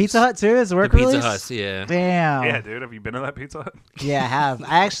work at the release. Pizza Hut too, is The work Pizza release? Hut, yeah. Damn. Yeah, dude. Have you been to that Pizza Hut? Yeah, I have.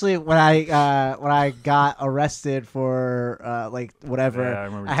 I actually when I got arrested for like whatever, Yeah, I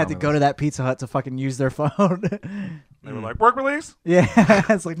remember you I had to telling me go this. to that Pizza Hut to fucking use their phone. They were like, work release? Yeah,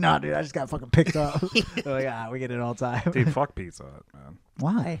 it's like, nah, dude, I just got fucking picked up. They're like, we get it all the time. Dude, fuck Pizza Hut, man.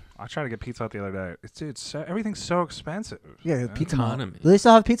 Why? I tried to get Pizza Hut the other day. Everything's so expensive. Yeah, man. pizza melt. Economy. Do they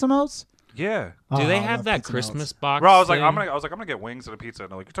still have pizza melts? Yeah. Do they Oh, I have love that pizza Christmas melts. box? Bro, I was like, thing? I'm gonna get wings and a pizza,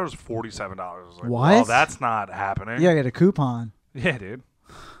 and they're like, you told us $47. I was like, What? well, that's not happening. Yeah, get a coupon. Yeah, dude.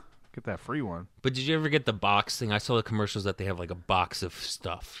 Get that free one. But did you ever get the box thing? I saw the commercials that they have like a box of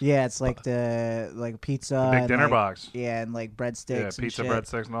stuff. Yeah, it's like the pizza, Big and, dinner like, box. Yeah, and like breadsticks. Yeah, and pizza, shit.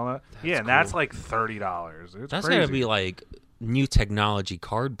 breadsticks, and all that. That's And that's cool. like $30. It's That's crazy. gotta be like new technology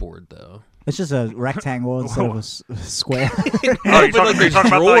cardboard though. It's just a rectangle instead of a square. Oh, But, you're like, talking, there's about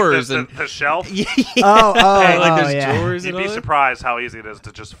drawers like, and- the shelf? Yeah, oh, Hey, like oh, there's yeah. drawers You'd and be all that? surprised how easy it is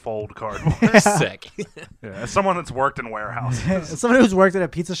to just fold cardboard. Sick. Yeah, as someone that's worked in warehouses, As somebody who's worked at a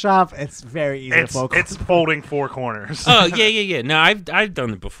pizza shop, it's very easy to fold. it's folding four corners. Oh yeah. No, I've done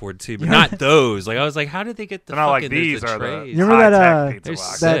it before too, but not those. Like I was like, how did they get the They're not fucking like these there's are the trays? You remember that, high-tech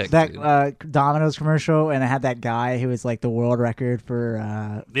pizza they're boxes. sick. that Domino's commercial, and it had that guy who was like the world record for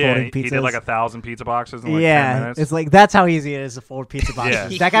Yeah, folding he pizzas. did like 1,000 pizza boxes in like 10 yeah, minutes. it's like that's how easy it is to fold pizza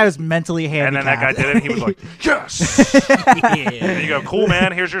boxes. Yeah. That guy was mentally And then handicapped. that guy did it, and he was like, yes! And yeah. you go, cool,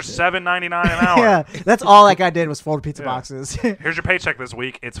 man, here's your $7.99 an hour. yeah, that's all that guy did was fold pizza Yeah. boxes. Here's your paycheck this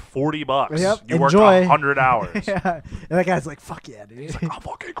week. It's $40. Yep, You worked enjoy. 100 hours. yeah, and that guy's like, "Fuck yeah, dude, I'm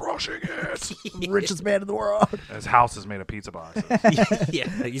fucking crushing it. richest man in the world." His house is made of pizza boxes. yeah,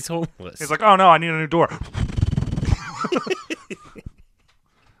 he's homeless. He's like, oh no, I need a new door.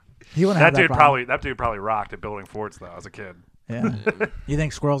 He wouldn't have That problem. dude probably rocked at building forts though as a kid. Yeah. You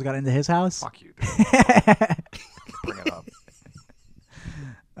think squirrels got into his house? Fuck you, dude. Bring it up.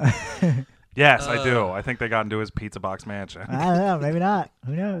 Yes, I do. I think they got into his pizza box mansion. I don't know. Maybe not.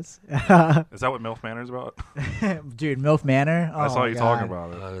 Who knows? Is that what MILF Manor is about? Dude, MILF Manor. I Oh saw my you God. talking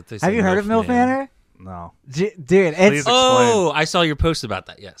about it. They say Have you heard of MILF Manor? No. Dude, Please it's Oh, I saw your post about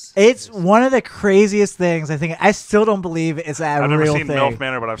that. Yes. it's one of the craziest things. I think I still don't believe it's a I've never real seen thing. MILF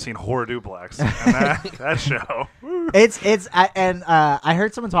Manor, but I've seen Horror Duplex. And that show. I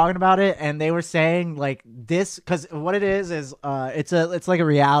heard someone talking about it, and they were saying like this because what it is it's like a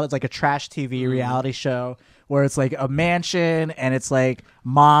reality, it's like a trash TV reality show where it's like a mansion and it's like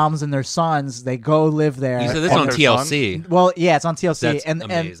moms and their sons, they go live there. You said this Fuck on their TLC. Well, yeah, it's on TLC, That's and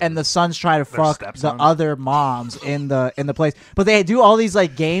amazing. the sons try to fuck the stepsons? other moms in the place, but they do all these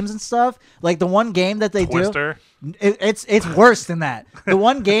like games and stuff. Like the one game that they Twister. do, it's worse than that. The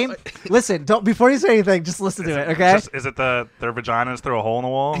one game, listen, don't before you say anything, just listen to it, okay? Is it their vaginas through a hole in the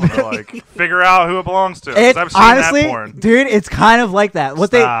wall? And they're like, figure out who it belongs to. 'Cause It, I've seen honestly, that porn. dude, it's kind of like that.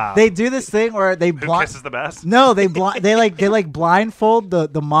 What Stop. they do this thing where they Who kisses the best? No, they blindfold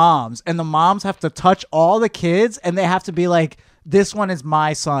the moms, and the moms have to touch all the kids, and they have to be like, "This one is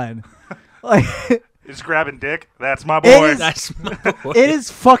my son." Like Just grabbing dick. That's my boy. is- That's my boy. it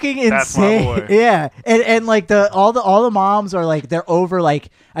is fucking That's my insane. boy. Yeah, and like all the moms are like they're over like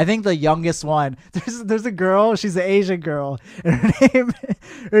I think the youngest one. There's a girl. She's an Asian girl, and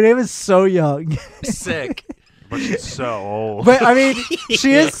her name is So Young. Sick. But she's so old. But I mean,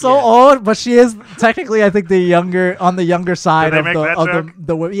 she is so old, but she is technically, I think, the younger side they of make that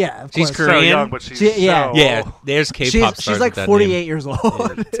the yeah. Of She's course. so Korean? young, but she's Yeah. so Yeah, old. there's K-pop She's stars like with that 48 name. years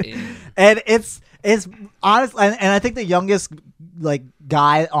old, Damn. and it's honest, and I think the youngest like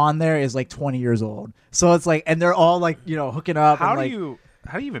guy on there is like 20 years old. So it's like, and they're all like hooking up. How and, do you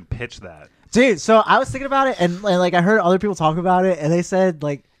even pitch that? Dude, so I was thinking about it, and like I heard other people talk about it, and they said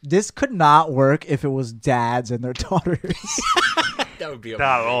like this could not work if it was dads and their daughters. That would be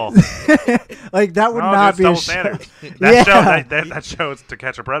Not at all. Like that would No, not dude, be it's a double show. standard. That Yeah. show that show is To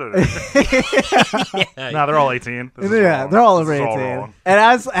Catch a Predator. Yeah. No, they're all 18. This is Yeah, wrong. they're all This over is 18. wrong. And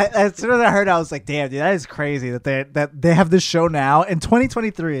as soon as I heard, I was like, "Damn, dude, that is crazy that they have this show now in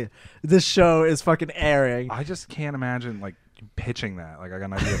 2023. This show is fucking airing." I just can't imagine like pitching that. Like I got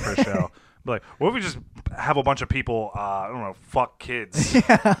an idea for a show. But like, what if we just have a bunch of people? I don't know, fuck kids.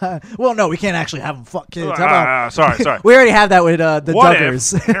 Well, no, we can't actually have them fuck kids. How about? Sorry. We already have that with the What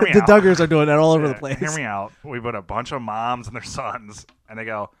Duggars. if- hear me The out. Duggars are doing that all over Yeah, the place. Hear me out. We put a bunch of moms and their sons, and they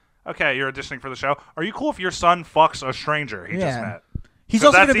go, okay, you're auditioning for the show. Are you cool if your son fucks a stranger he just met? He's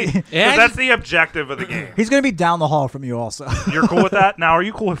also that's gonna be. that's the objective of the game. He's gonna be down the hall from you. Also, You're cool with that? Now, are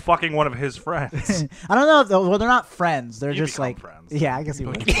you cool with fucking one of his friends? I don't know. Well, they're not friends. They're You just become like friends. Yeah, I guess he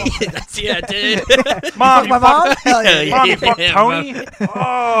would. Yeah, dude. Mom, My you mom? fucked, Hell yeah. Mom, you fucked Tony?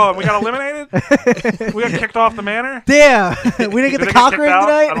 Oh, we got eliminated? We got kicked off the manor? Damn, we didn't get Did the they cock kicked ring out?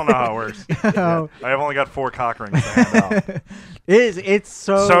 tonight. I don't know how it works. Oh. I have only got 4 cock rings to hand out. It's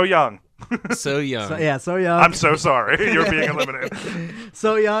So young. So young. So young. I'm so sorry. You're being eliminated.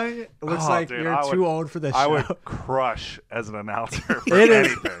 So young. Looks Oh, like dude, you're I too would- old for this I show. would crush as an announcer for It is.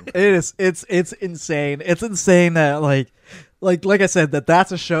 anything. It is. It's insane. It's insane that like I said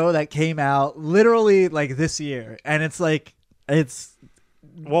that's a show that came out literally like this year, and it's like it's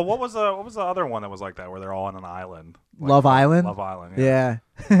Well, what was the other one that was like that where they're all on an island? Like, Love Island. Love Island. Yeah.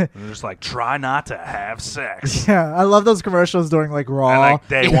 And they're just like, try not to have sex. Yeah, I love those commercials during like Raw. And, like,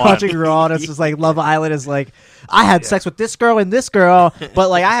 day You're one. watching Raw, and it's just like Love Island is like, I had sex with this girl and this girl, but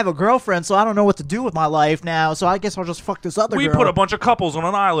like I have a girlfriend, so I don't know what to do with my life now. So I guess I'll just fuck this other We girl. put a bunch of couples on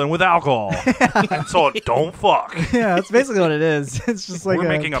an island with alcohol, and so don't fuck. Yeah, that's basically what it is. It's just like We're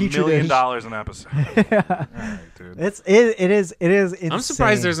making $1 petri million dish. an episode. All right, dude. It is insane. I'm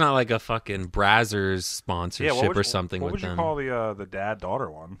surprised there's not like a fucking Brazzers sponsorship what would or you- something What with would you them. call the dad-daughter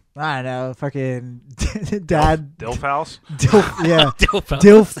one? I don't know, fucking dad. Dilf House? Dilf, yeah. Dilf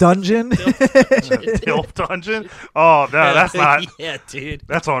Dilf Dungeon. Dilf Dungeon? Oh, no, that's not. Yeah, dude.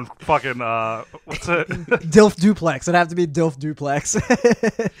 That's on fucking, what's it? Dilf Duplex. It'd have to be Dilf Duplex.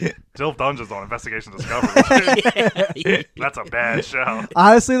 Dilf Dungeon's on Investigation Discovery. Yeah. That's a bad show.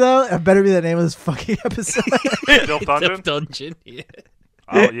 Honestly, though, it better be the name of this fucking episode. Dilf Dungeon? Dilf Dungeon. Yeah.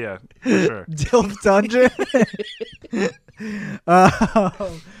 Oh, yeah, for sure. Dilf Dungeon.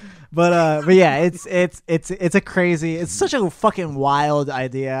 But yeah, it's a crazy. It's such a fucking wild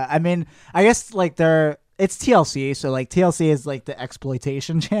idea. I mean, I guess like it's TLC, so like TLC is like the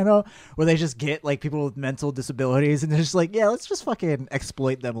exploitation channel where they just get like people with mental disabilities and they're just like, yeah, let's just fucking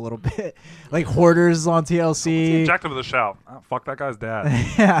exploit them a little bit. Like Hoarders on What's the TLC. objective of the show? Oh, fuck that guy's dad.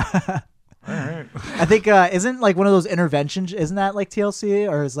 Yeah. All right. I think isn't like one of those interventions, isn't that like TLC,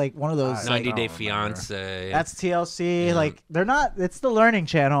 or is like one of those I- 90 don't Day remember. Fiance. that's TLC. Yeah. Like they're not. It's the learning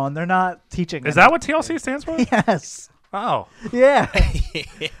channel, and they're not teaching. Is that what TLC stands for? Yes. Oh. Yeah. I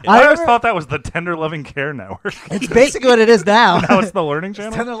always remember- thought that was the Tender Loving Care Network. It's basically what it is now. Now it's the Learning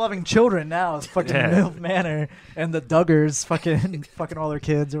Channel? Tender loving children now. It's fucking Yeah. MILF Manor and the Duggars fucking all their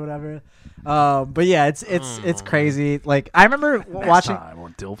kids or whatever. But yeah, it's crazy. Like I remember watching. Time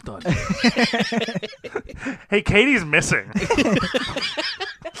on Dilf Dungeon. Hey, Katie's missing.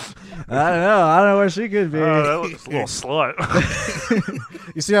 I don't know where she could be. Oh, that looks a little slut.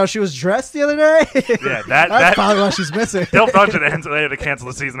 You see how she was dressed the other day? Yeah, That's that probably why she's missing. Dilf Dungeon ends and they had to cancel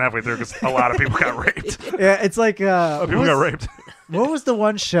the season halfway through because a lot of people got raped. Yeah, it's like People got raped. What was the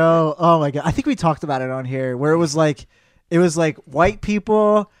one show? Oh my god, I think we talked about it on here where it was like white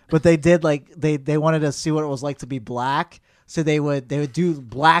people, but they did like they wanted to see what it was like to be black, so they would do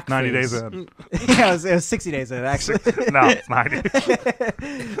blackface. 90 days in. Yeah, it was 60 days in actually. No, it's 90.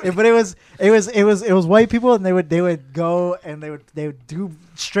 But it was white people, and they would go and they would do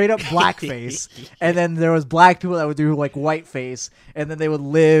straight up blackface, and then there was black people that would do like whiteface, and then they would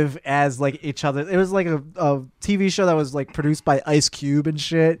live as like each other. It was like a TV show that was like produced by Ice Cube and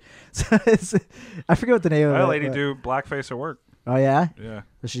shit. So I forget what the name of My it. lady but- do blackface at work. Oh yeah, Yeah.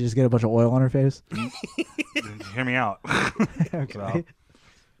 does she just get a bunch of oil on her face? Hear me out. Okay. So,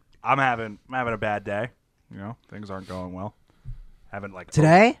 I'm having a bad day. You know, things aren't going well. Having like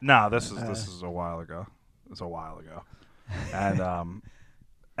Today? No, this is a while ago. It's a while ago, and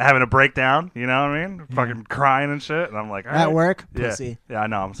having a breakdown. You know what I mean? Fucking crying and shit. And I'm like, all At right. work, Yeah, pussy. yeah. I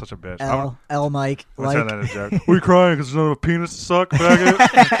know. I'm such a bitch. L Mike I'm like. saying that as a joke. What are you crying because there's not a penis to suck? Faggot?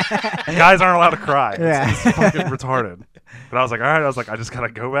 Guys aren't allowed to cry. Yeah. It's fucking retarded. But I was like, all right. I was like, I just gotta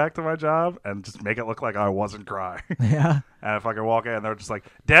go back to my job and just make it look like I wasn't crying. Yeah. And if I could walk in, and they're just like,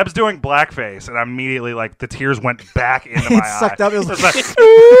 Deb's doing blackface, and immediately like the tears went back into my It eye. sucked up. It was like,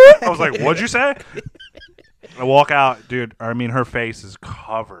 I was like, what'd you say? I walk out, dude. I mean, her face is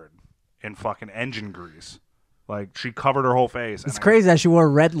covered in fucking engine grease. Like she covered her whole face. It's crazy that she wore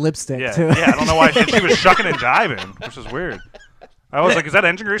red lipstick Yeah, too. yeah. I don't know why she was shucking and jiving, which is weird. I was like, "Is that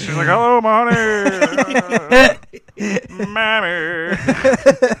engine grease?" She's like, "Hello, my honey, mammy,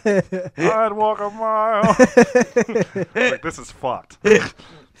 I'd walk a mile." Like this is fucked. But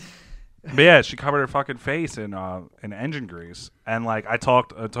yeah, she covered her fucking face in engine grease, and like I talked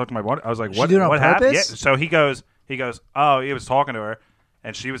to my buddy. I was like, She "What? did it on What happened?" Yeah. purpose? So he goes, "Oh, he was talking to her."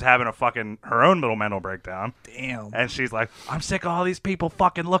 and she was having her own little mental breakdown. Damn. And she's like, I'm sick of all these people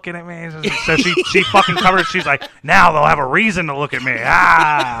fucking looking at me. So she fucking covers. She's like, now they'll have a reason to look at me.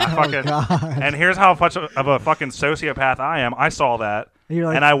 Fucking. God. And here's how much of a fucking sociopath I am. I saw that. You're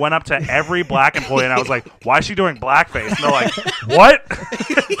like- And I went up to every black employee and I was like, why is she doing blackface? And they're like, what?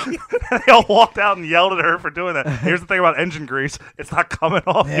 And they all walked out and yelled at her for doing that. Here's the thing about engine grease. It's not coming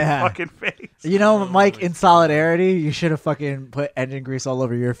off your fucking face. You know, Mike, in solidarity, you should have fucking put engine grease all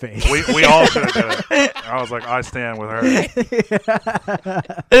over your face. We all should have done it. I was like, I stand with her.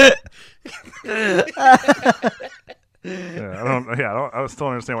 I still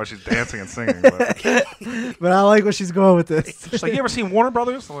don't understand why she's dancing and singing. But I like where she's going with this. She's like, you ever seen Warner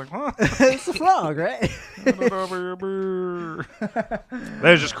Brothers? I'm like, huh? It's a frog, right? That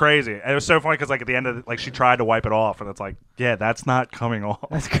was just crazy. And it was so funny because like at the end of it, like she tried to wipe it off, and it's like, yeah, that's not coming off.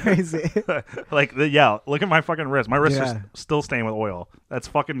 That's crazy. Like, look at my fucking wrist. My wrist is still stained with oil. That's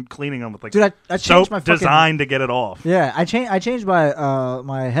fucking cleaning them with like Dude, I soap changed my fucking, designed to get it off. Yeah, I changed my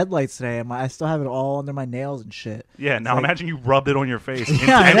my headlights today, and I still have it all under my nails and shit. Yeah, now imagine you rubbed it on your face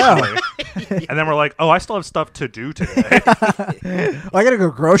Yeah, I know. intentionally. And then we're like, oh, I still have stuff to do today. I gotta go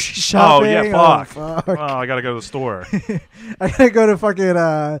grocery Oh, shopping. yeah, fuck. Oh, Oh, I gotta go to the store. I gotta go to fucking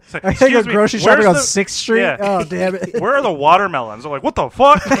I gotta go excuse me, grocery shopping on where's 6th Street. Yeah. Oh, damn it. Where are the watermelons? They're like, what the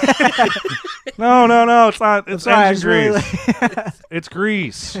fuck? No, it's not. It's Sorry, I engine just really grease. It's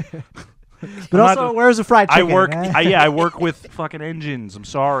grease. But also, where's the fried chicken? I work with fucking engines. I'm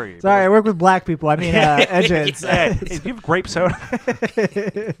sorry. Sorry, I work with black people. I mean, engines. Hey, do you have grape soda?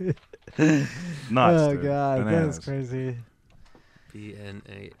 Nuts. Oh dude. god, Bananas. that's crazy.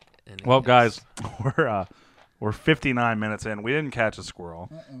 BNA. Well, guys, we're 59 minutes in. We didn't catch a squirrel,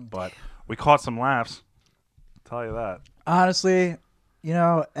 but we caught some laughs. I'll tell you that. Honestly, you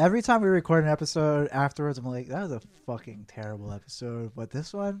know, every time we record an episode afterwards, I'm like, that was a fucking terrible episode. But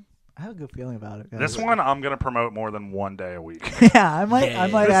this one, I have a good feeling about it. Guys. This one I'm gonna promote more than one day a week. Yeah, I might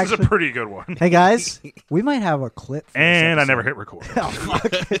This actually. is a pretty good one. Hey guys, we might have a clip. For And this I never episode. hit record. Oh fuck!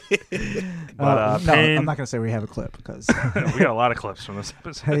 But no, Payne, I'm not gonna say we have a clip because. we got a lot of clips from this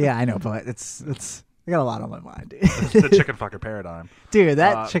episode. Yeah, I know, but it's. I got a lot on my mind, dude. It's the chicken fucker paradigm. Dude,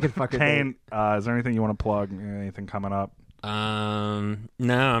 that chicken fucker. Payne, is there anything you want to plug? Anything coming up? No,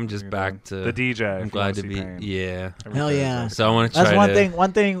 I'm just back to the DJ. I'm glad to be. Yeah. Hell yeah! So I want to try. That's one thing.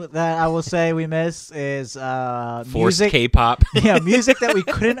 One thing that I will say we miss is Forced music. K-pop. Yeah, music that we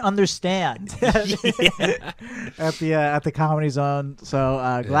couldn't understand at the Comedy Zone.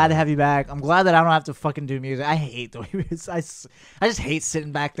 So glad to have you back. I'm glad that I don't have to fucking do music. I hate the way I just hate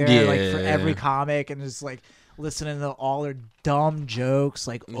sitting back there like for every comic and just like listening to all their dumb jokes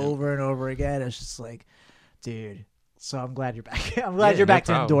like over and over again. It's just like, dude. So I'm glad you're back. I'm glad you're back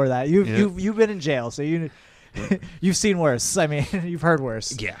to endure that. You've been in jail, so you've seen worse. I mean, you've heard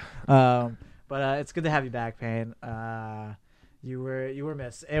worse. Yeah. But it's good to have you back, Payne. You were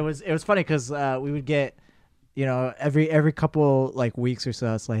missed. It was funny because we would get, you know, every couple like weeks or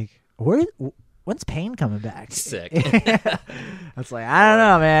so. It's like, when's Payne coming back? Sick. It's like, I don't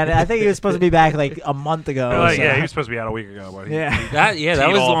know, man. I think he was supposed to be back like a month ago. Yeah, he was suped to be out a week ago. But That was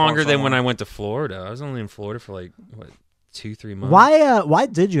off longer on than when someone. I went to Florida. I was only in Florida for like 2-3 months. Why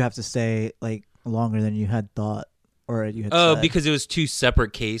did you have to stay like longer than you had thought, or you had? Oh, said? because it was 2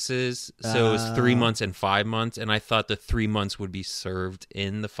 separate cases. So it was 3 months and 5 months, and I thought the 3 months would be served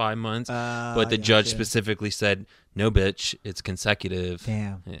in the 5 months. But the judge specifically said, "No, bitch, it's consecutive."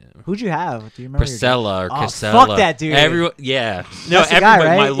 Damn. Yeah. Who'd you have? Do you remember? Priscilla or Oh, Casella. fuck that dude. Everyone, yeah. No, That's the everybody. guy,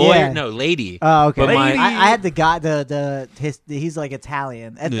 right? My lawyer, Yeah. no, lady. Oh, okay. But my- I had the guy. He's like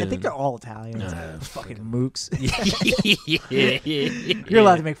Italian. I think they're all Italians. Fucking mooks. You're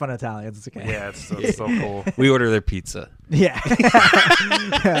allowed to make fun of Italians. It's okay. Yeah, it's so cool. We order their pizza. Yeah.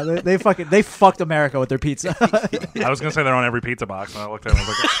 Yeah, they fucked America with their pizza. I was gonna say they're on every pizza box, and I looked at him. I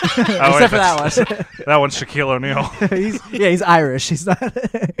was like, Except for that one. That one's Shaquille O'Neal. he's Irish. He's not.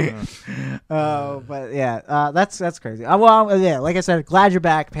 But yeah, that's crazy. Well, yeah, like I said, glad you're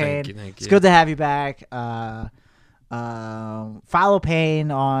back, Payne. Thank you. It's good to have you back. Follow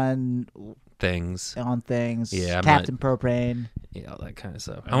Payne on Things. things. Yeah, I'm Captain Propane. Yeah, all that kind of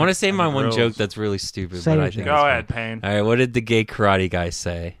stuff. I want to say my one grills. joke that's really stupid, Say but your I think joke. Go it's ahead, fun. Payne. All right, what did the gay karate guy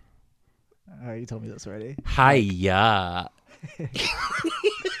say? Oh, you told me this already. Hiya.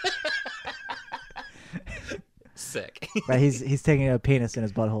 Sick. Right, he's taking a penis in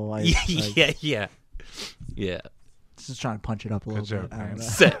his butthole. While he's, like, yeah. just trying to punch it up a little joke, bit. I don't man. know.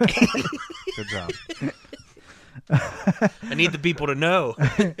 Sick. Good job. I need the people to know.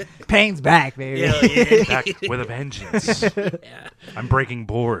 Payne's back, baby. Hell yeah. Back with a vengeance. Yeah. I'm breaking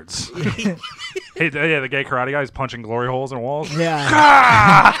boards. Hey, yeah, the gay karate guy's punching glory holes in walls.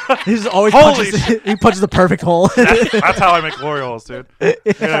 Yeah. He's always Holy punches. He punches the perfect hole. That's how I make glory holes, dude. In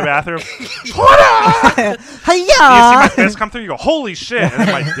the bathroom. You see Hiya! my fist come through, you go, holy shit. And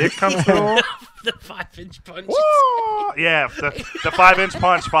then my dick comes through. The 5-inch punch. Woo! Yeah, the 5-inch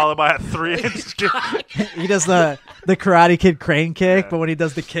punch followed by a 3-inch kick. He does the Karate Kid crane kick, but when he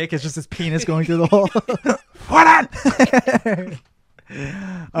does the kick, it's just his penis going through the hole. What on?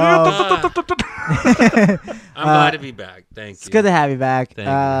 I'm glad to be back. Thank you. It's good to have you back. Thank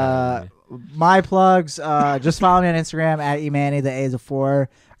you for having My plugs, just follow me on Instagram at emanny, the A is a 4.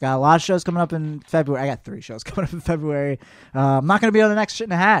 Got a lot of shows coming up in February. I got 3 shows coming up in February. I'm not going to be on the next Shit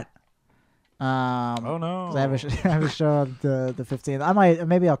in a Hat. Oh no! 'Cause I have a show on the 15th.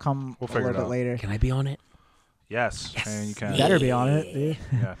 Maybe I'll come We'll a figure little it bit out. later. Can I be on it? Yes, and you can. You better be on it, dude.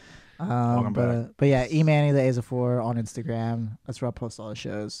 Yeah. Welcome back. But yeah, emanny, the A is a 4 on Instagram. That's where I'll post all the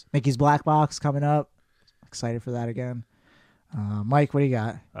shows. Mickey's Black Box coming up. Excited for that again. Mike, what do you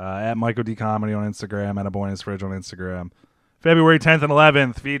got? At Michael D Comedy on Instagram, at A Boy in His Fridge on Instagram. February 10th and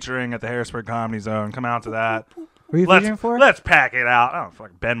 11th, featuring at the Harrisburg Comedy Zone. Come out to that. Who are you featuring for? Let's pack it out. Oh,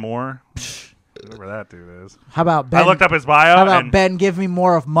 fuck, Ben Moore. Whatever that dude is. How about Ben? I looked up his bio. How about and, Ben? Give me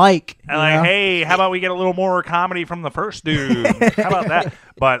more of Mike. and like, hey, how about we get a little more comedy from the first dude? How about that?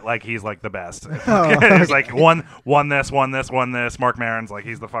 But like, he's like the best. He's like won this. Mark Maron's like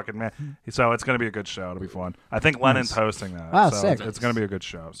he's the fucking man. So it's gonna be a good show. It'll be fun. I think Lennon's hosting that. Wow, so sick. It's gonna be a good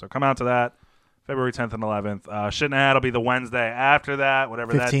show. So come out to that. February 10th and 11th. Shit in a Hat will be the Wednesday after that,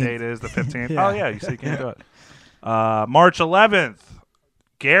 whatever 15th. that date is, the 15th. Yeah. Oh yeah, you see, you can't do it. March 11th.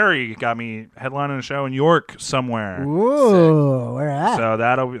 Gary got me headlining a show in York somewhere. Ooh, where at? So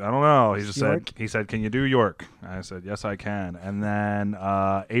that'll be, I don't know. He just York? said, can you do York? I said, yes, I can. And then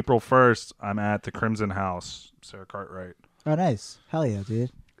April 1st, I'm at the Crimson House, Sarah Cartwright. Oh, nice. Hell yeah, dude.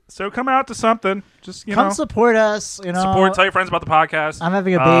 So come out to something. Just, you Come know, support us. You know, support, tell your friends about the podcast. I'm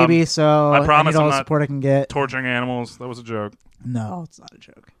having a baby, so I promise need all I'm the not support I can get. torturing animals. That was a joke. No, it's not a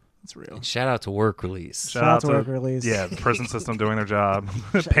joke. It's real. Shout out to Work Release. Shout out to Work Release. Yeah, the prison system doing their job.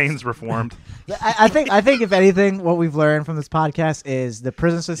 Pain's reformed. I think if anything, what we've learned from this podcast is the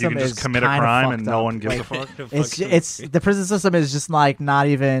prison You system can is just commit a kinda crime fucked and no up. one gives Like, a fuck. It's the prison system is just like not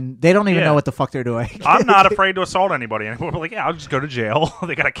even. They don't even Yeah. know what the fuck they're doing. I'm not afraid to assault anybody. And we're like, yeah, I'll just go to jail.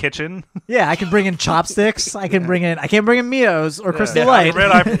 They got a kitchen. Yeah, I can bring in chopsticks. I can't bring in Mios or Crystal Yeah, Light.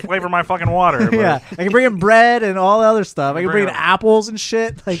 I flavor my fucking water. But Yeah, I can bring in bread and all the other stuff. I can bring in Bring in- apples and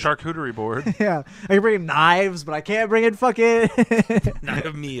shit. Like, charcuterie board. yeah, I can bring in knives, but I can't bring in fucking. Not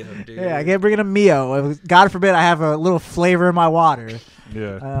a Mio, dude. Yeah, I can't bring in a Mio. God forbid I have a little flavor in my water.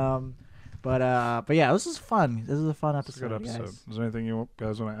 Yeah. But yeah, this is fun. This is a fun It's a good episode. episode. Guys. Is there anything you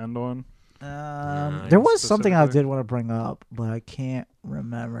guys want to end on? There was something I specifically? did want to bring up, but I can't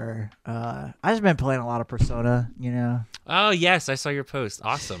remember. I just been playing a lot of Persona. You know, Oh yes, I saw your post.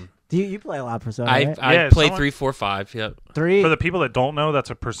 Awesome. do you play a lot of Persona? I right? I Yeah, played someone- 3, 4, 5. Yep. 3. For the people that don't know, that's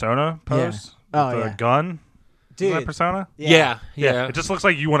a Persona pose. Oh, the yeah. gun. Isn't that Dude, Persona? Yeah. It just looks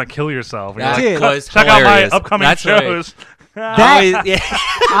like you want to kill yourself. You're That like, Dude. was check out my hilarious. upcoming That's right. shows. That- Yeah.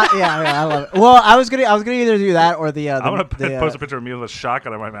 I love it. Well, I was gonna either do that or the. I'm going to post a picture of me with a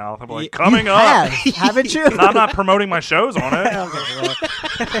shotgun in my mouth. I'm like, You coming up. haven't you? I'm not promoting my shows on it.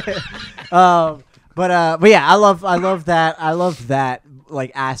 Okay, well. But yeah, I love that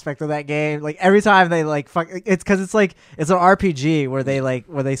like aspect of that game. Like every time they like fuck, it's because it's an RPG where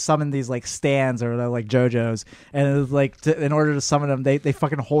they summon these like stands or they're like JoJo's, and it's like in order to summon them, they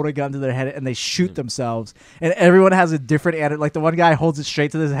fucking hold a gun to their head and they shoot themselves, and everyone has a different like the one guy holds it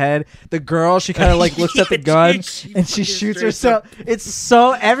straight to his head. The girl, she kind of like looks at the gun Dude, she and she fucking shoots straight herself. It's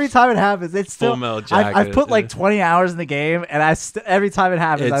so every time it happens, it's still. Full Metal I've Jacket, put like yeah. 20 hours in the game, and every time it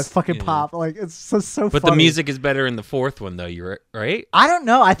happens, I It's- fucking yeah. pop. Like it's so But funny. the music is better in the 4th one, though. You're right. I don't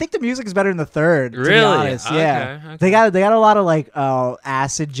know. I think the music is better in the 3rd. To be Really? honest. Yeah. Okay. They got a lot of like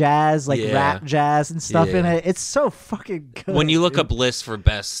acid jazz, like Yeah. rap jazz and stuff in Yeah. it. It's so fucking good. When you look dude. up lists for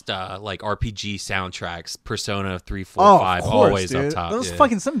best like RPG soundtracks, Persona 3, 4, Oh, 5 of course, always dude. up top. Those yeah.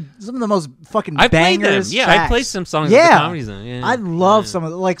 fucking some of the most fucking I played them. bangers. Yeah, I tracks. played some songs Yeah. at the comedy zone. Yeah. I love Yeah. some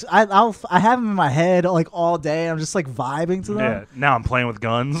of the, like I have them in my head like all day. I'm just like vibing to Yeah. them. Now I'm playing with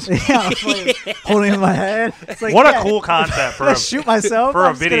guns. Yeah, I'm like, holding it in my head. It's like What yeah, a cool concept for I a shoot myself for a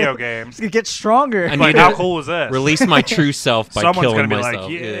I'm just video gonna- game. It's gonna get stronger. I Like, need how to cool is this? Release my true self by Someone's killing gonna be myself.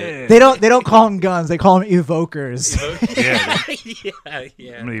 like, yeah. They don't call them guns. They call them evokers. Yeah,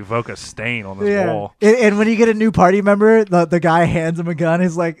 yeah. I'm gonna evoke a stain on this Yeah. wall. And when you get a new party member, the guy hands him a gun.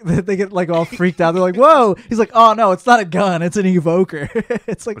 He's like, they get like all freaked out. They're like, "Whoa!" He's like, "Oh no, it's not a gun. It's an evoker."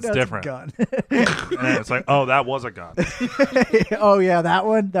 It's like It's no, different. It's a gun. And then it's like, oh, that was a gun. Oh yeah, that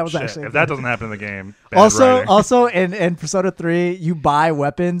one. That was Shit, actually. if that doesn't happen in the game. Bad Also, writing. also in Persona 3, you buy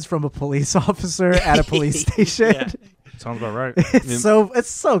weapons from a police officer at a police station. Yeah. Sounds about right. It's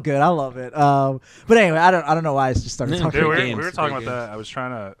so good. I love it. But anyway, I don't know why I just started Yeah, talking. Dude, Great we games, were talking great about games. that. I was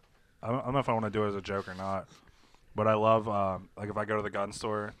trying to. I don't know if I want to do it as a joke or not, but I love like if I go to the gun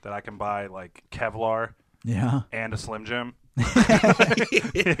store that I can buy like Kevlar Yeah. and a Slim Jim.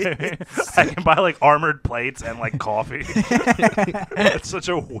 I can buy like armored plates and like coffee. It's such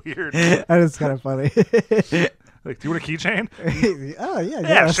a weird. That is kind of funny. Like, do you want a keychain? Oh yeah.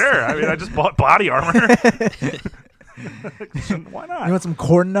 Yeah, sure. I mean, I just bought body armor. Why not? You want some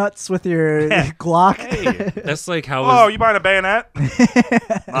corn nuts with your Glock? Hey. That's like how. Oh, Was, you buying a bayonet?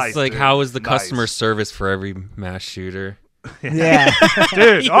 that's Nice, like dude. how was the Nice. customer service for every mass shooter? Yeah.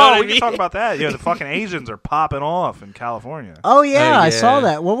 Dude, You know what I we mean? can talk about that. Yeah, the fucking Asians are popping off in California. Oh yeah, Oh, I saw yeah.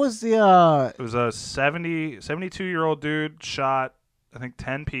 that. What was the? It was a 72-year-old dude shot, I think,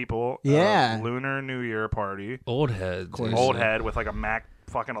 10 people. Yeah. At a Lunar New Year party. Old head. course. dude. Old head with like a Mac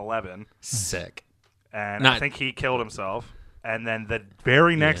fucking 11. Sick. And Not- I think he killed himself. And then the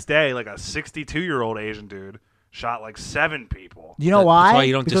very next day, like a 62-year-old Asian dude shot like 7 people. You know That's why? why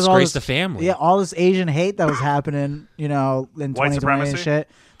you don't Because all disgrace this- the family. Yeah, all this Asian hate that was happening, in White 2020 and supremacy? shit.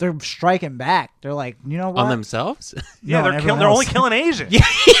 They're striking back. They're like, you know what? On themselves? Yeah, No, they're everyone they're only else. killing Asians.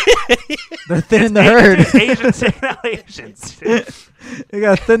 They're thinning the herd. Asians taking out Asians. They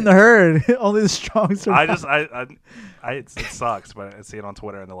gotta thin the herd. Only the strong survive. It sucks, but I see it on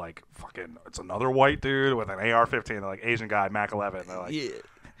Twitter and they're like, fucking, it's another white dude with an AR-15. They're like, Asian guy, Mac 11. They're like,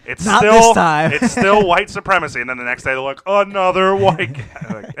 it's Not still, this time. it's still white supremacy. And then the next day they're like, another white guy.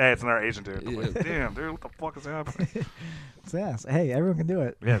 Like, hey, it's another Asian dude. I'm like, damn, dude, what the fuck is happening? Yeah, hey, everyone can do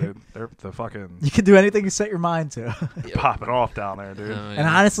it. Yeah, dude, they're the fucking You can do anything you set your mind to. popping off down there, dude. And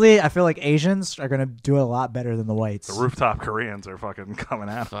honestly, I feel like Asians are gonna do it a lot better than the whites. The rooftop Koreans are fucking coming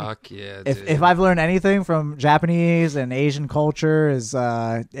at 'em. Fuck yeah. If dude. if I've learned anything from Japanese and Asian culture is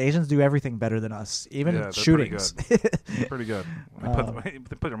Asians do everything better than us, even Yeah, they're shootings. Pretty good. They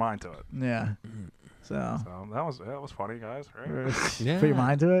put their mind to it. Yeah. So So that was funny, guys. Right? Yeah. put your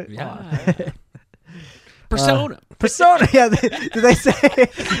mind to it. Yeah. Persona. Persona. Yeah. Did they say?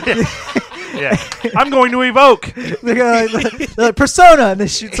 Yeah, I'm going to evoke. they're like, Persona, and they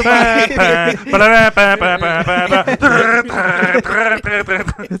shoot somebody.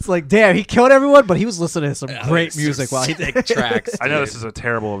 It's like, damn, he killed everyone, but he was listening to some great music while he did. Sick tracks. I know dude. this is a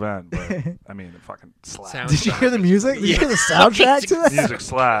terrible event, but I mean, it fucking slaps. Sounds- Did you hear the music? Did you hear the soundtrack to that? Music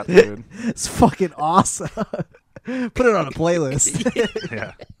slap, dude. It's fucking awesome. Put it on a playlist.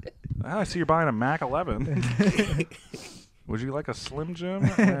 Yeah. Oh, I see you're buying a Mac 11. Would you like a Slim Jim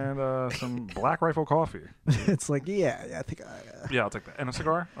and some Black Rifle coffee? It's like, yeah, I think Yeah, I'll take that. And a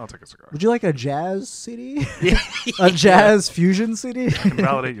cigar? I'll take a cigar. Would you like a jazz CD? A jazz fusion CD? I can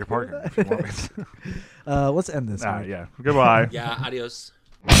validate your parking if you want me to. Let's end this. Mike. Yeah. Goodbye. Yeah, adios.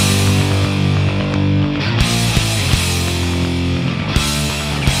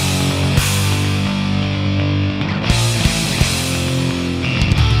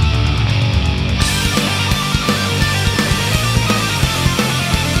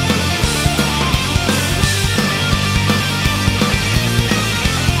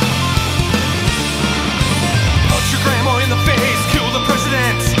 Punch your grandma in the face, kill the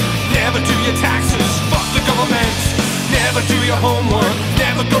president. Never do your taxes, fuck the government. Never do your homework,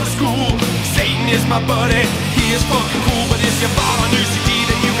 never go to school. Satan is my buddy, he is fucking cool. But if you bought a new CD,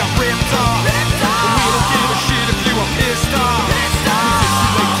 then you got ripped off. And we don't give a shit if you are pissed off. Cause it's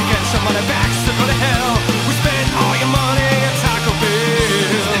too late to get some money back, so go to hell. We spent all your money at Taco Bell.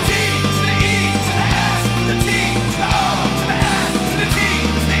 The T to the E to the S, the T to the O to the S, to the T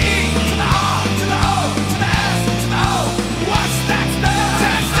to the E to the R to the O to the S to the O. What's that smell?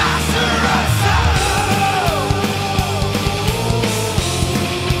 Testosterone.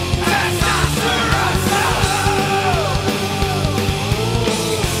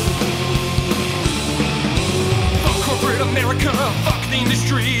 Fuck corporate America, fuck the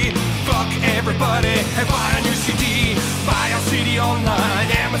industry, fuck everybody, and buy a new CD. Buy our CD online,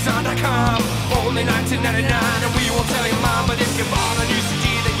 Amazon.com, only $19.99, and we won't tell your mom. But if you bought a new CD,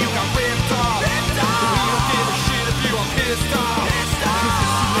 then you got ripped off. And we don't give a shit if you are pissed off.